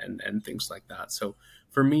investigate and things like that. So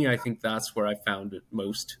for me, I think that's where I found it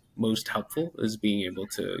most helpful, is being able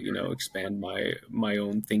to expand my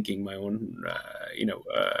own thinking, my own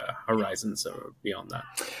horizons or beyond that.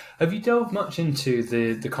 Have you delved much into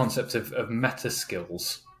the concept of meta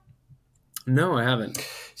skills? No, I haven't.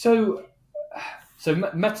 So,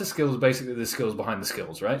 meta skills are basically the skills behind the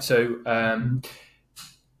skills, right? So,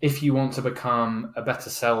 if you want to become a better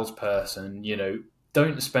salesperson,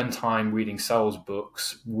 don't spend time reading sales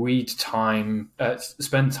books.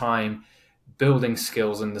 Spend time building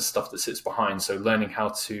skills and the stuff that sits behind. So, learning how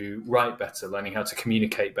to write better, learning how to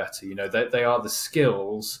communicate better. They are the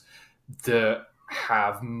skills that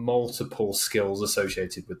have multiple skills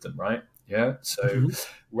associated with them, right? Yeah. So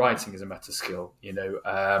Mm-hmm. writing is a meta skill,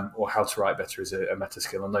 or how to write better is a meta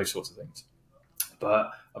skill, and those sorts of things.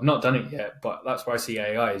 But I've not done it yet. But that's why I see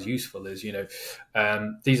AI as useful. Is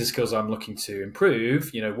these are skills I'm looking to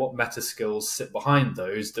improve. What meta skills sit behind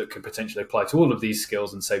those that could potentially apply to all of these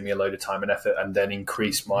skills and save me a load of time and effort, and then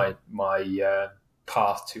increase my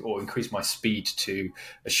path to, or increase my speed to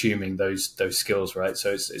assuming those skills, right?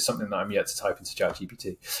 So it's something that I'm yet to type into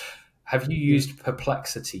ChatGPT. Have you used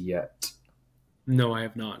Perplexity yet? No, I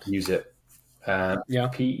have not. Use it. Yeah.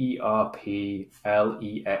 Perplexity.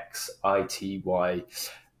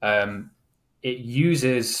 It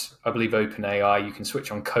uses, I believe, OpenAI. You can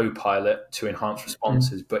switch on Copilot to enhance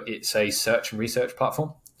responses, but it's a search and research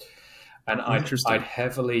platform. And I'd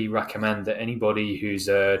heavily recommend that anybody who's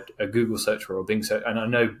a Google searcher or Bing search, and I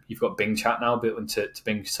know you've got Bing Chat now built into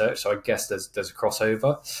Bing search, so I guess there's a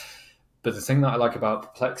crossover. But the thing that I like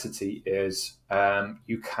about Perplexity is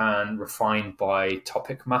you can refine by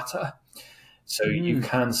topic matter. So you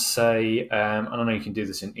can say, and I know you can do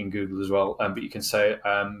this in Google as well, but you can say,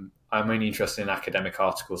 I'm only interested in academic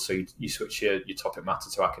articles. So you switch your topic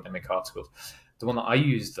matter to academic articles. The one that I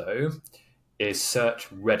use, though, is search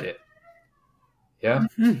Reddit. Yeah.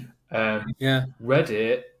 Yeah.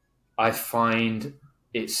 Reddit, I find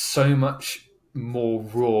it's so much more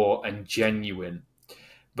raw and genuine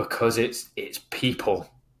because it's people.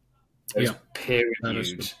 It's peer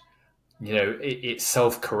reviewed. It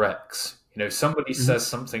self corrects. Somebody says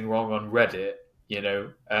something wrong on Reddit,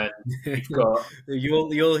 and you've got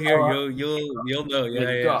you'll hear you'll know.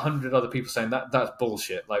 You've got 100 other people saying that's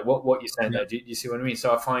bullshit. Like what you're saying there. Do you see what I mean?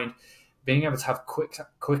 So I find being able to have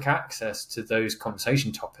quick access to those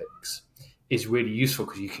conversation topics is really useful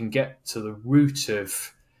because you can get to the root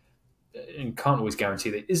of, and can't always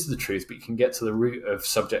guarantee that it is the truth, but you can get to the root of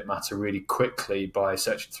subject matter really quickly by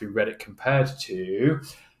searching through Reddit compared to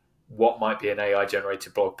what might be an AI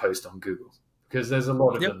generated blog post on Google, because there's a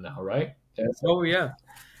lot of them now, right? Yeah. Oh yeah.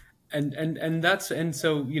 And so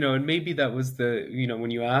and maybe that was the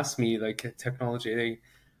when you asked me like technology,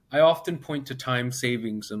 I often point to time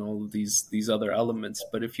savings and all of these other elements.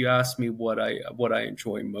 But if you ask me what I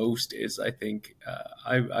enjoy most is, I think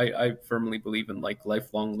I firmly believe in like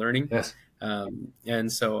lifelong learning. Yes.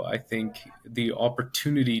 And so I think the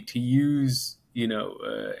opportunity to use,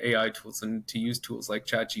 AI tools and to use tools like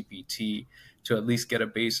ChatGPT to at least get a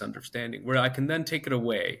base understanding where I can then take it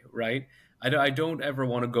away, right? I don't ever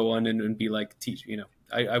want to go on and be like, teach,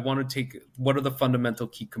 I want to take what are the fundamental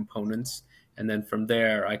key components. And then from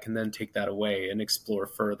there, I can then take that away and explore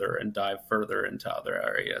further and dive further into other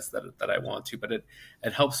areas that I want to. But it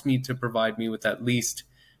helps me to provide me with at least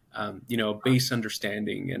a base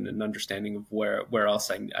understanding and an understanding of where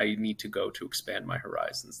else I need to go to expand my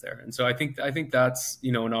horizons there. And so I think that's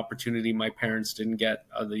an opportunity my parents didn't get,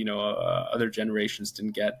 other generations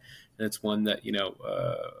didn't get, and it's one that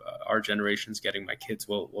our generation's getting. My kids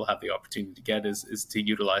will have the opportunity to get is to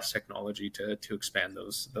utilize technology to expand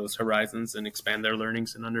those horizons and expand their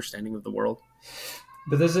learnings and understanding of the world.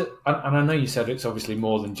 But and I know you said it's obviously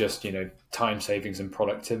more than just time savings and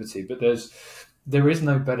productivity, but there is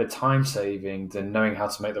no better time saving than knowing how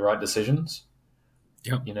to make the right decisions.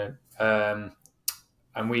 Yeah.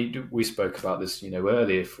 And we spoke about this,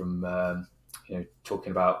 earlier from,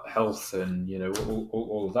 talking about health and,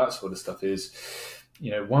 all of that sort of stuff is,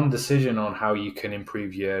 one decision on how you can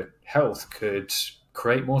improve your health could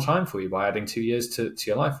create more time for you by adding 2 years to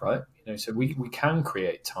your life, right? So we can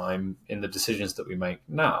create time in the decisions that we make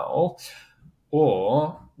now,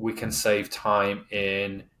 or we can save time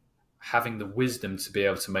in having the wisdom to be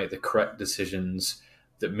able to make the correct decisions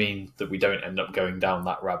that mean that we don't end up going down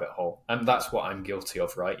that rabbit hole. And that's what I'm guilty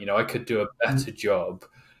of, right? I could do a better job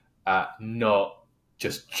at not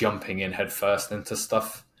just jumping in head first into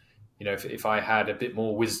stuff. If I had a bit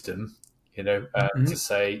more wisdom, to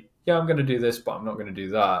say, yeah, I'm going to do this, but I'm not going to do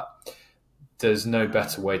that. There's no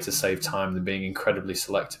better way to save time than being incredibly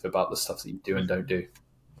selective about the stuff that you do and don't do.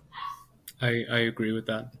 I agree with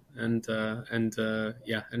that. And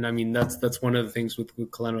I mean, that's one of the things with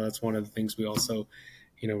Kolleno. That's one of the things we also,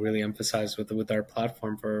 really emphasize with our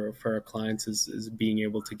platform for our clients is being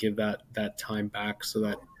able to give that time back so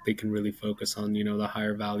that they can really focus on, the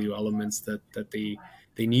higher value elements that they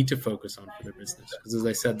need to focus on for their business. Because as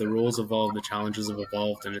I said, the roles evolve, the challenges have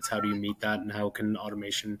evolved, and it's how do you meet that, and how can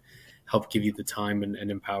automation help give you the time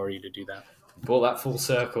and empower you to do that. Brought that full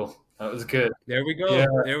circle. That was good. There we go. Yeah.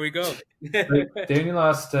 There we go. The only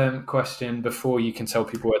last question before you can tell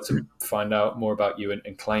people where to find out more about you and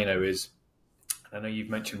Kolleno is, I know you've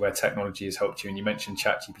mentioned where technology has helped you, and you mentioned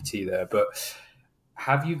ChatGPT there, but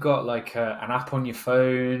have you got like an app on your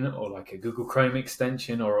phone or like a Google Chrome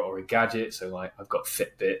extension or a gadget? So like I've got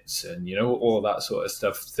Fitbits and all that sort of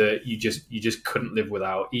stuff that you just couldn't live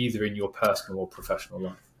without, either in your personal or professional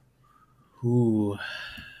life. Ooh.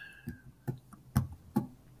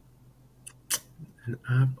 An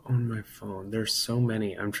app on my phone. There's so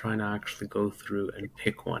many. I'm trying to actually go through and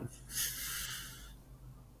pick one.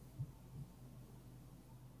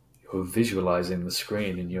 You're visualizing the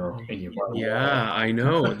screen in your mind. Yeah, I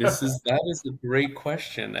know. That is a great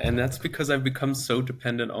question, and that's because I've become so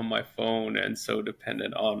dependent on my phone and so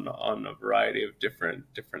dependent on a variety of different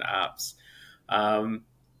apps.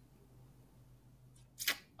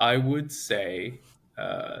 I would say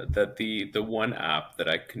that the one app that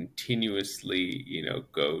I continuously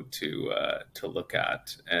go to look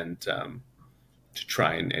at and to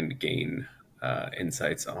try and gain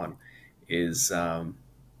insights on is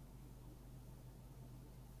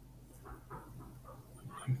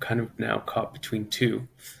I'm kind of now caught between two.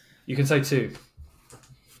 You can say two.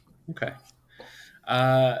 Okay.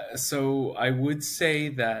 So I would say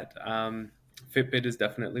that Fitbit is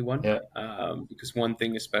definitely one. Yeah. Because one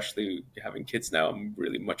thing, especially having kids now, I'm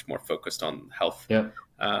really much more focused on health. Yeah.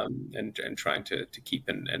 And trying to keep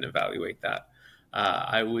and evaluate that.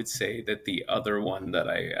 I would say that the other one that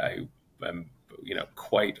I am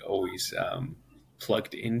quite always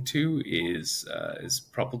plugged into is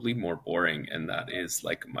probably more boring, and that is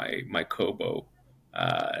like my Kobo.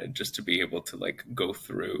 Just to be able to like go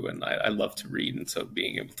through, and I love to read, and so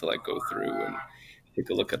being able to like go through and take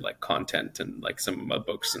a look at like content and like some of my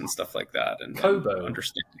books and stuff like that, and Kobo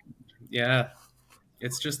understanding. Yeah,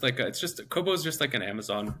 Kobo is just like an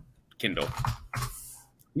Amazon Kindle.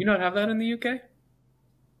 You not have that in the UK?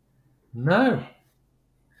 No.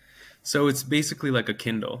 So it's basically like a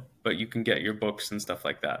Kindle, but you can get your books and stuff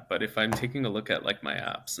like that. But if I'm taking a look at like my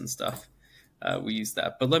apps and stuff, we use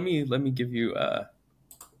that. But let me give you.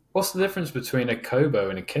 What's the difference between a Kobo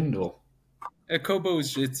and a Kindle? A Kobo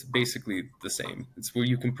it's basically the same. It's where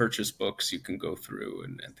you can purchase books, you can go through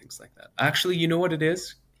and things like that. Actually, you know what it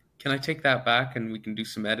is? can I take that back and we can do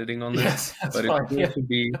some editing on this? Yes, that's But fine.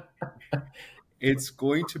 it's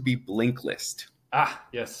going to be Blinklist.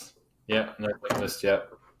 Yes. Yeah, no Blinklist yet.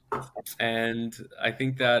 And I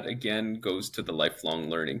think that, again, goes to the lifelong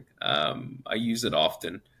learning. I use it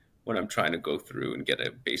often when I'm trying to go through and get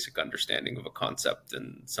a basic understanding of a concept.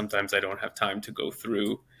 And sometimes I don't have time to go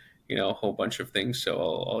through, a whole bunch of things. So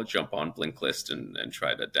I'll jump on Blinklist and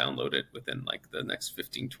try to download it within like the next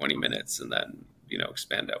 15, 20 minutes and then,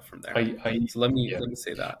 expand out from there. So let me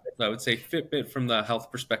say that. I would say Fitbit from the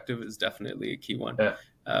health perspective is definitely a key one. Yeah.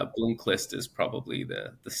 Blinklist is probably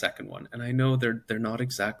the second one. And I know they're not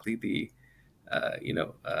exactly the,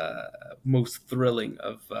 most thrilling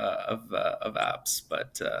of apps,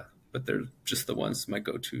 but they're just the ones, my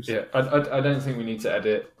go-tos. Yeah, I don't think we need to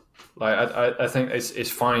edit. Like, I think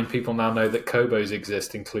it's fine. People now know that Kobos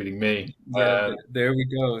exist, including me. Yeah, there we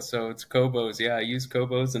go. So it's Kobos. Yeah, I use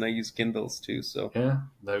Kobos and I use Kindles too. So yeah,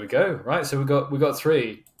 there we go. Right, so we got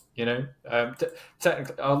three.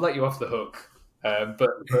 Technically, I'll let you off the hook. But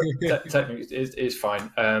technically it's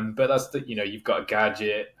fine. But that's you've got a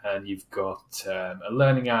gadget and you've got a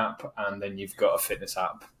learning app and then you've got a fitness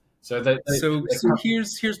app. So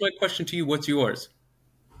here's my question to you. What's yours?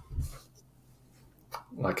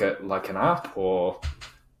 Like an app or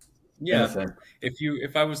anything?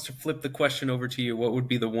 If I was to flip the question over to you, what would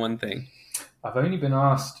be the one thing? I've only been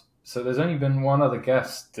asked. So there's only been one other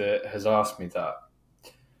guest that has asked me that.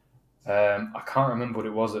 I can't remember what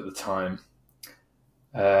it was at the time.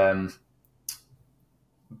 But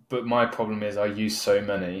my problem is I use so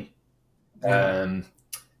many.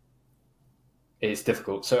 It's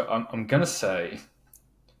difficult. So I'm going to say,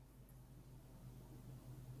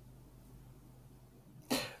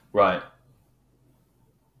 right.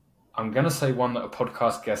 I'm going to say one that a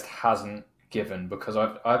podcast guest hasn't given because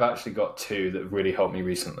I've actually got two that really helped me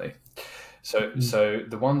recently. So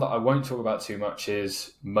the one that I won't talk about too much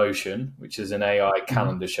is Motion, which is an AI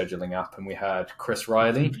calendar scheduling app. And we had Chris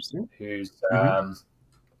Riley, who's a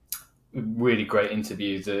really great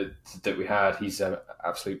interview that we had. He's an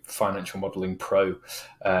absolute financial modeling pro.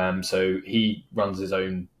 So he runs his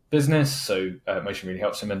own business. So Motion really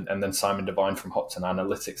helps him. And then Simon Devine from Hopton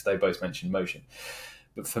Analytics, they both mentioned Motion.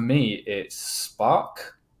 But for me, it's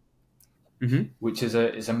Spark, which is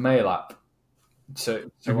a mail app.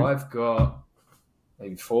 So I've got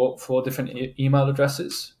maybe four different email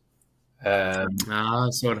addresses. So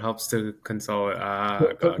it helps to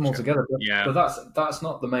consolidate. Put them all together. But that's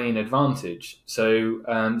not the main advantage. So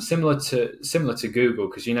similar to Google,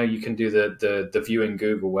 because you can do the view in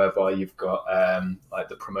Google whereby you've got like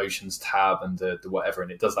the promotions tab and the whatever,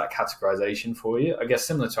 and it does that categorization for you. I guess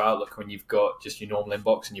similar to Outlook when you've got just your normal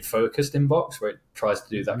inbox and your focused inbox, where it tries to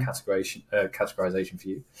do that categorization for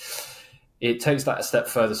you. It takes that a step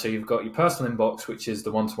further. So you've got your personal inbox, which is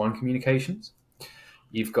the one-to-one communications.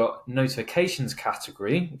 You've got notifications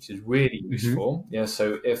category, which is really useful. Yeah.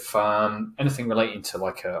 So if anything relating to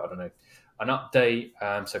like an update.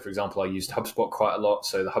 So for example, I used HubSpot quite a lot.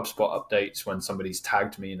 So the HubSpot updates when somebody's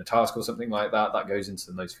tagged me in a task or something like that, that goes into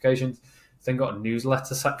the notifications. Then got a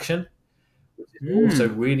newsletter section, which is also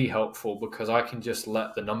really helpful because I can just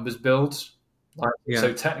let the numbers build.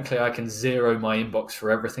 So technically I can zero my inbox for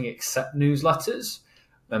everything except newsletters.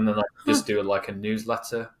 And then I can just do like a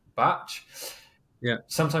newsletter batch. Yeah.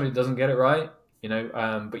 Sometimes it doesn't get it right,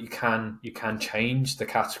 but you can change the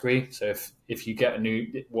category. So if you get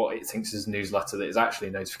what it thinks is a newsletter that is actually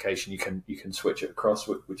a notification, you can switch it across,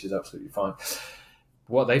 which is absolutely fine.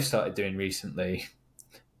 What they've started doing recently,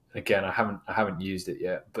 again, I haven't used it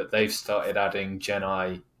yet, but they've started adding Gen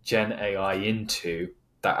AI into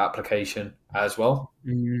that application as well.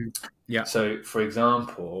 Yeah. So for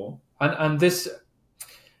example, and this,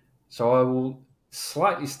 so I will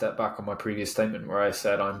slightly step back on my previous statement where I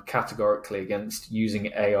said I'm categorically against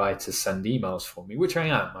using AI to send emails for me, which I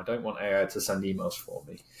am. I don't want AI to send emails for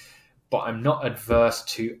me, but I'm not adverse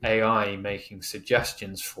to AI making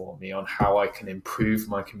suggestions for me on how I can improve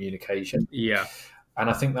my communication. Yeah. And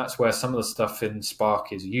I think that's where some of the stuff in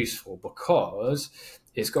Spark is useful because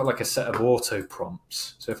it's got like a set of auto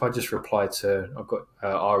prompts. So if I just reply to, I've got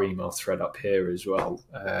our email thread up here as well.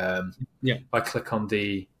 If I click on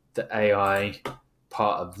the AI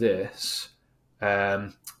part of this,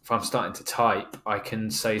 if I'm starting to type, I can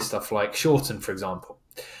say stuff like shorten, for example.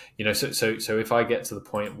 So if I get to the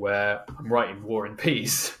point where I'm writing War and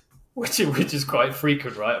Peace, which is quite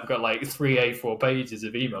frequent, right? I've got like 3 A4 pages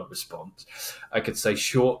of email response. I could say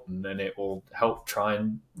shorten, and it will help try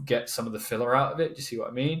and get some of the filler out of it. Do you see what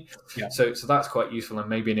I mean? Yeah. So that's quite useful, and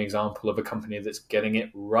maybe an example of a company that's getting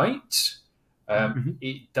it right.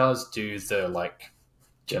 It does do the like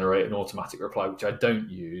generate an automatic reply, which I don't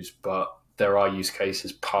use, but there are use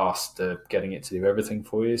cases past getting it to do everything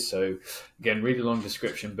for you. So again, really long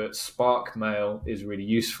description, but Spark Mail is really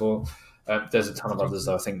useful. There's a ton of others,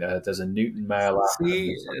 though. I think there's a Newton Mail app.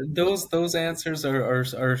 See, those answers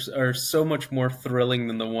are so much more thrilling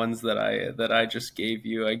than the ones that I just gave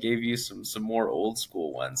you. I gave you some more old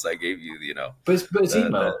school ones. I gave you, but it's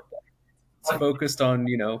email. It's focused on,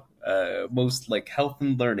 most like health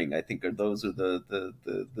and learning. I think those are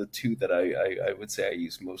the two that I would say I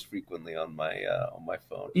use most frequently on my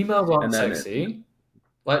phone. Emails aren't sexy.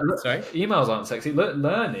 Sorry? Emails aren't sexy.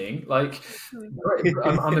 Learning, like,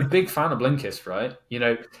 I'm a big fan of Blinkist, right?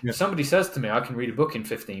 If somebody says to me, I can read a book in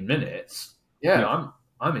 15 minutes, I'm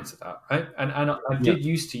into that, right? And I did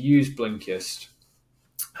used to use Blinkist,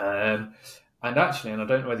 and actually, and I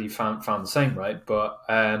don't know whether you found the same, right? But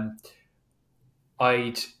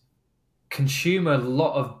I'd consume a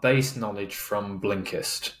lot of base knowledge from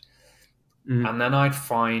Blinkist. And then I'd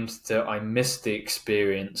find that I missed the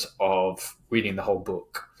experience of reading the whole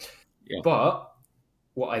book. Yeah. But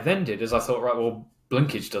what I then did is I thought, right, well,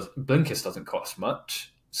 Blinkist doesn't cost much.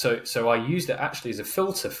 So I used it actually as a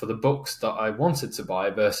filter for the books that I wanted to buy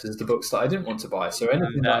versus the books that I didn't want to buy. So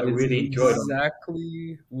anything that I really enjoyed.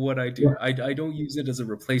 Exactly what I do. Yeah. I don't use it as a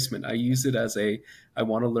replacement. I use it as I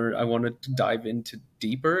want to learn. I want to dive into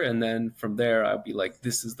deeper, and then from there I'll be like,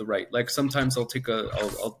 this is the right. Like sometimes I'll take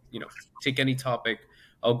I'll take any topic.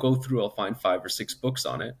 I'll go through. I'll find 5 or 6 books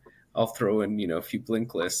on it. I'll throw in, a few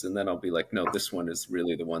blink lists, and then I'll be like, no, this one is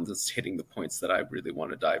really the one that's hitting the points that I really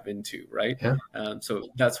want to dive into, right? Yeah. So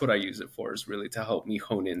that's what I use it for, is really to help me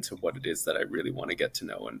hone into what it is that I really want to get to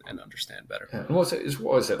know and understand better. Yeah. And what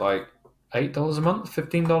is it like $8 a month,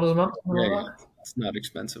 $15 a month? Yeah. It's not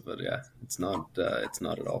expensive, but it's not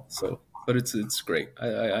at all. So, but it's great.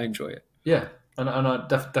 I enjoy it. Yeah, and I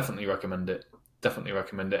definitely recommend it. Definitely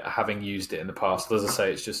recommend it. Having used it in the past, as I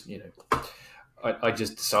say, it's just I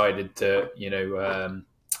just decided that,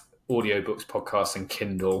 audiobooks, podcasts, and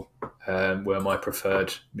Kindle were my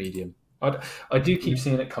preferred medium. I do keep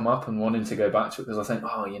seeing it come up and wanting to go back to it, because I think,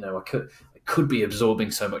 I could be absorbing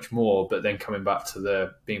so much more, but then coming back to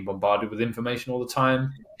being bombarded with information all the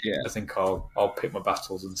time. Yeah, I think I'll pick my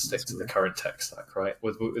battles and stick to the current tech stack, right?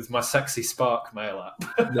 With my sexy Spark Mail app.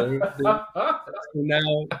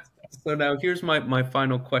 So now here's my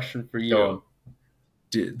final question for you.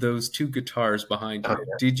 Those 2 guitars behind you,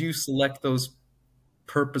 did you select those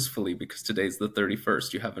purposefully because today's the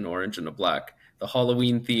 31st? You have an orange and a black, the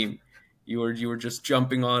Halloween theme. You were just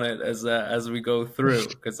jumping on it as we go through,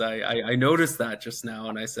 because I noticed that just now,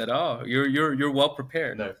 and I said, oh, you're well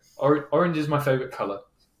prepared. No, orange is my favorite color.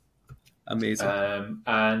 Amazing.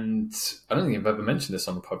 And I don't think I've ever mentioned this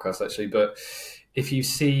on the podcast actually, but if you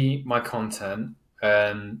see my content,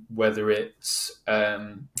 whether it's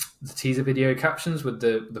the teaser video captions with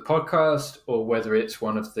the podcast, or whether it's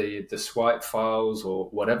one of the swipe files or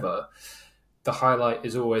whatever, the highlight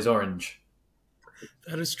is always orange.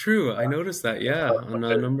 That is true. I noticed that. Yeah, on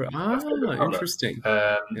a number. Interesting.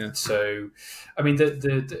 So, I mean,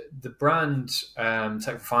 the brand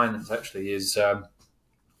Tech for Finance actually is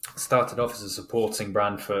started off as a supporting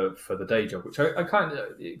brand for the day job, which I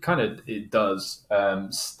kind of does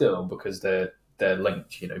still, because they're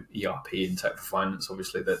linked, ERP and Tech for Finance,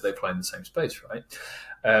 obviously they play in the same space, right?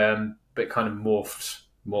 But it kind of morphed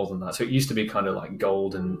more than that. So it used to be kind of like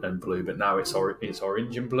gold and blue, but now it's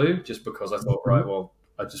orange and blue, just because I thought, right, well,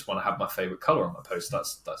 I just want to have my favorite color on my post.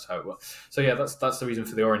 That's how it works. So yeah, that's the reason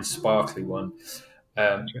for the orange sparkly one.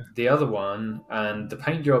 The other one, and the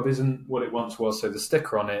paint job isn't what it once was, so the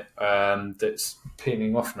sticker on it that's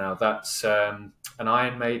peeling off now, that's an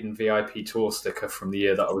Iron Maiden VIP tour sticker from the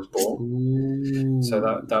year that I was born. Ooh.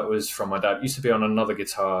 So that was from my dad. It used to be on another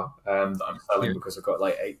guitar that I'm selling, because I've got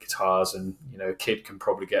like 8 guitars, and a kid can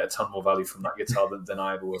probably get a ton more value from that guitar than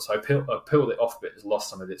I ever will. So I peeled it off a bit. It's lost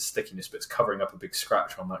some of its stickiness, but it's covering up a big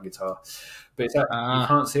scratch on that guitar. But it's actually, you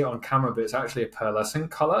can't see it on camera, but it's actually a pearlescent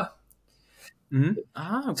color.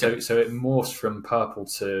 Mm-hmm. Okay. So it morphs from purple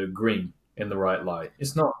to green in the right light.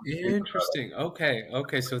 It's not interesting. Okay.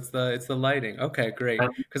 So it's the lighting. Okay, great.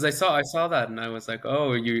 Because I saw that, and I was like,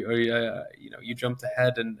 oh, you jumped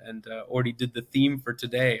ahead and already did the theme for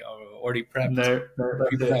today, or already prepped. No,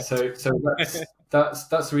 so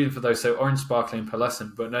that's the reason for those. So orange, sparkly, and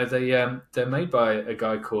pearlescent. But no, they're made by a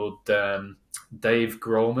guy called Dave Grohlman.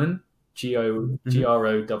 Grollman.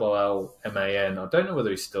 I don't know whether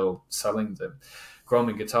he's still selling them.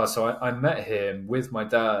 Grohlman guitars. So I met him with my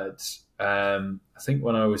dad, I think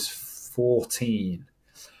when I was 14,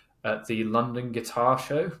 at the London Guitar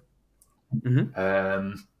Show.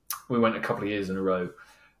 Mm-hmm. We went a couple of years in a row,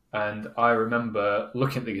 And I remember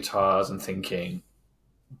looking at the guitars and thinking,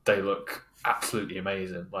 they look absolutely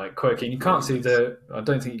amazing, like quirky. And you can't see I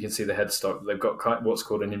don't think you can see the headstock. They've got what's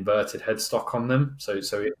called an inverted headstock on them. So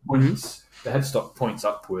it points, the headstock points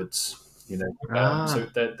upwards, so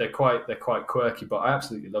they're quite quirky, but I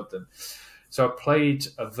absolutely love them. So I played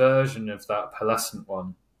a version of that pearlescent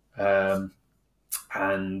one,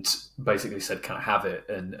 and basically said, "Can I have it?"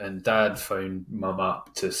 And Dad phoned Mum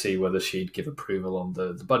up to see whether she'd give approval on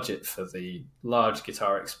the budget for the large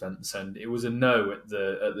guitar expense, and it was a no at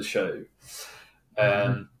the show.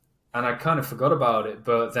 And I kind of forgot about it,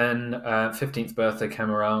 but then 15th birthday came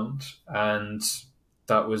around, and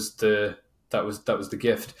that was the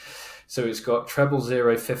gift. So it's got treble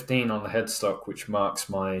 015 on the headstock, which marks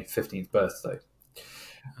my 15th birthday.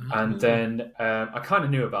 And then I kind of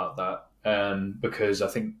knew about that. Because I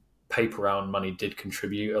think paper round money did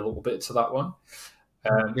contribute a little bit to that one.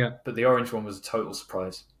 But the orange one was a total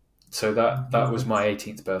surprise. So that was my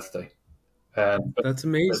 18th birthday. That's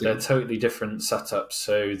amazing. But they're totally different setups.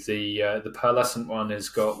 So the pearlescent one has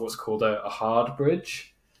got what's called a hard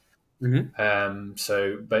bridge.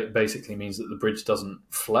 So basically means that the bridge doesn't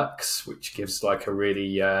flex, which gives like a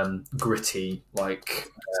really gritty,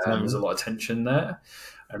 there's a lot of tension there.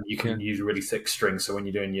 And you can use a really thick string, so when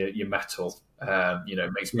you're doing your metal,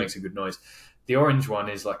 it makes a good noise. The orange one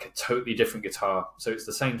is like a totally different guitar, so it's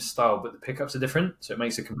the same style, but the pickups are different, so it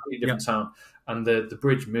makes a completely different sound. And the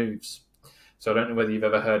bridge moves. So I don't know whether you've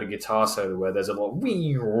ever heard a guitar solo where there's a lot of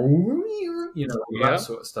that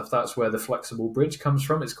sort of stuff. That's where the flexible bridge comes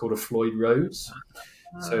from. It's called a Floyd Rose.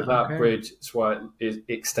 So that bridge is why it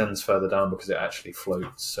extends further down, because it actually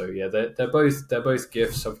floats. So yeah, they're both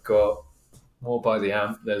gifts. I've got more by the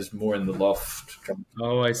amp. There's more in the loft.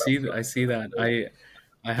 Oh, I see that.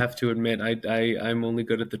 I have to admit, I'm only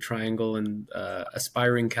good at the triangle and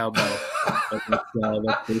aspiring cowbell. That's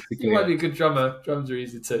basically you might be a good drummer. Drums are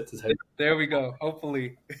easy to take. There we go.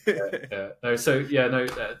 Hopefully. Thanks for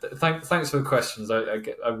the questions.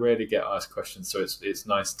 I rarely get asked questions, so it's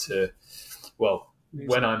nice to. Well,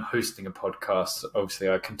 when I'm hosting a podcast, obviously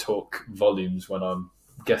I can talk volumes when I'm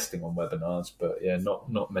guesting on webinars, but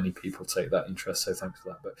not many people take that interest, so thanks for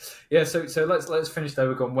that. But so let's finish there.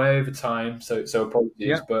 We've gone way over time, so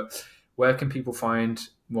apologies. But where can people find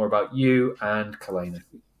more about you and Kolleno?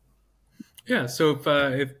 So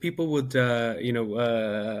if people would like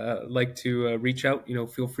to reach out,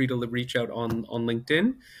 feel free to reach out on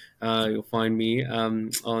LinkedIn. You'll find me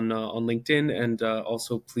on LinkedIn, and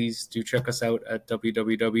also please do check us out at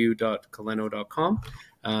www.kolleno.com.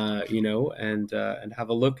 And have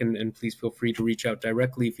a look, and please feel free to reach out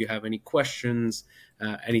directly if you have any questions,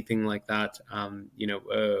 anything like that.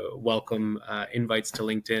 Welcome invites to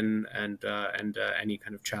LinkedIn and any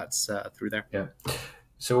kind of chats through there. Yeah.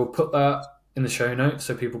 So we'll put that in the show notes,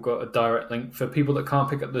 so people got a direct link. For people that can't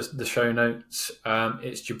pick up the show notes,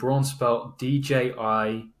 it's Gibran, spelled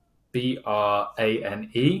Djibrane.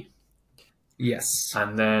 Yes.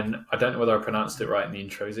 And then I don't know whether I pronounced it right in the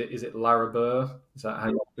intro. Is it Larrabure? Is that how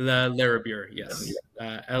you... Larrabure, yes.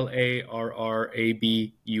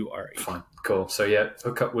 Larrabure. Fine, cool. So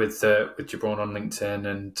hook up with Gibran on LinkedIn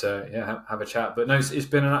and have a chat. But no, it's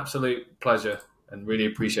been an absolute pleasure, and really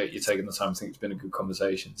appreciate you taking the time. I think it's been a good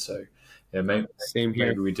conversation. So maybe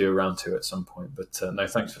we do a round two at some point. But no,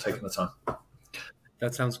 thanks for taking the time.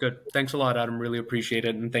 That sounds good. Thanks a lot, Adam. Really appreciate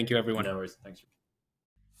it, and thank you, everyone. No worries. Thanks.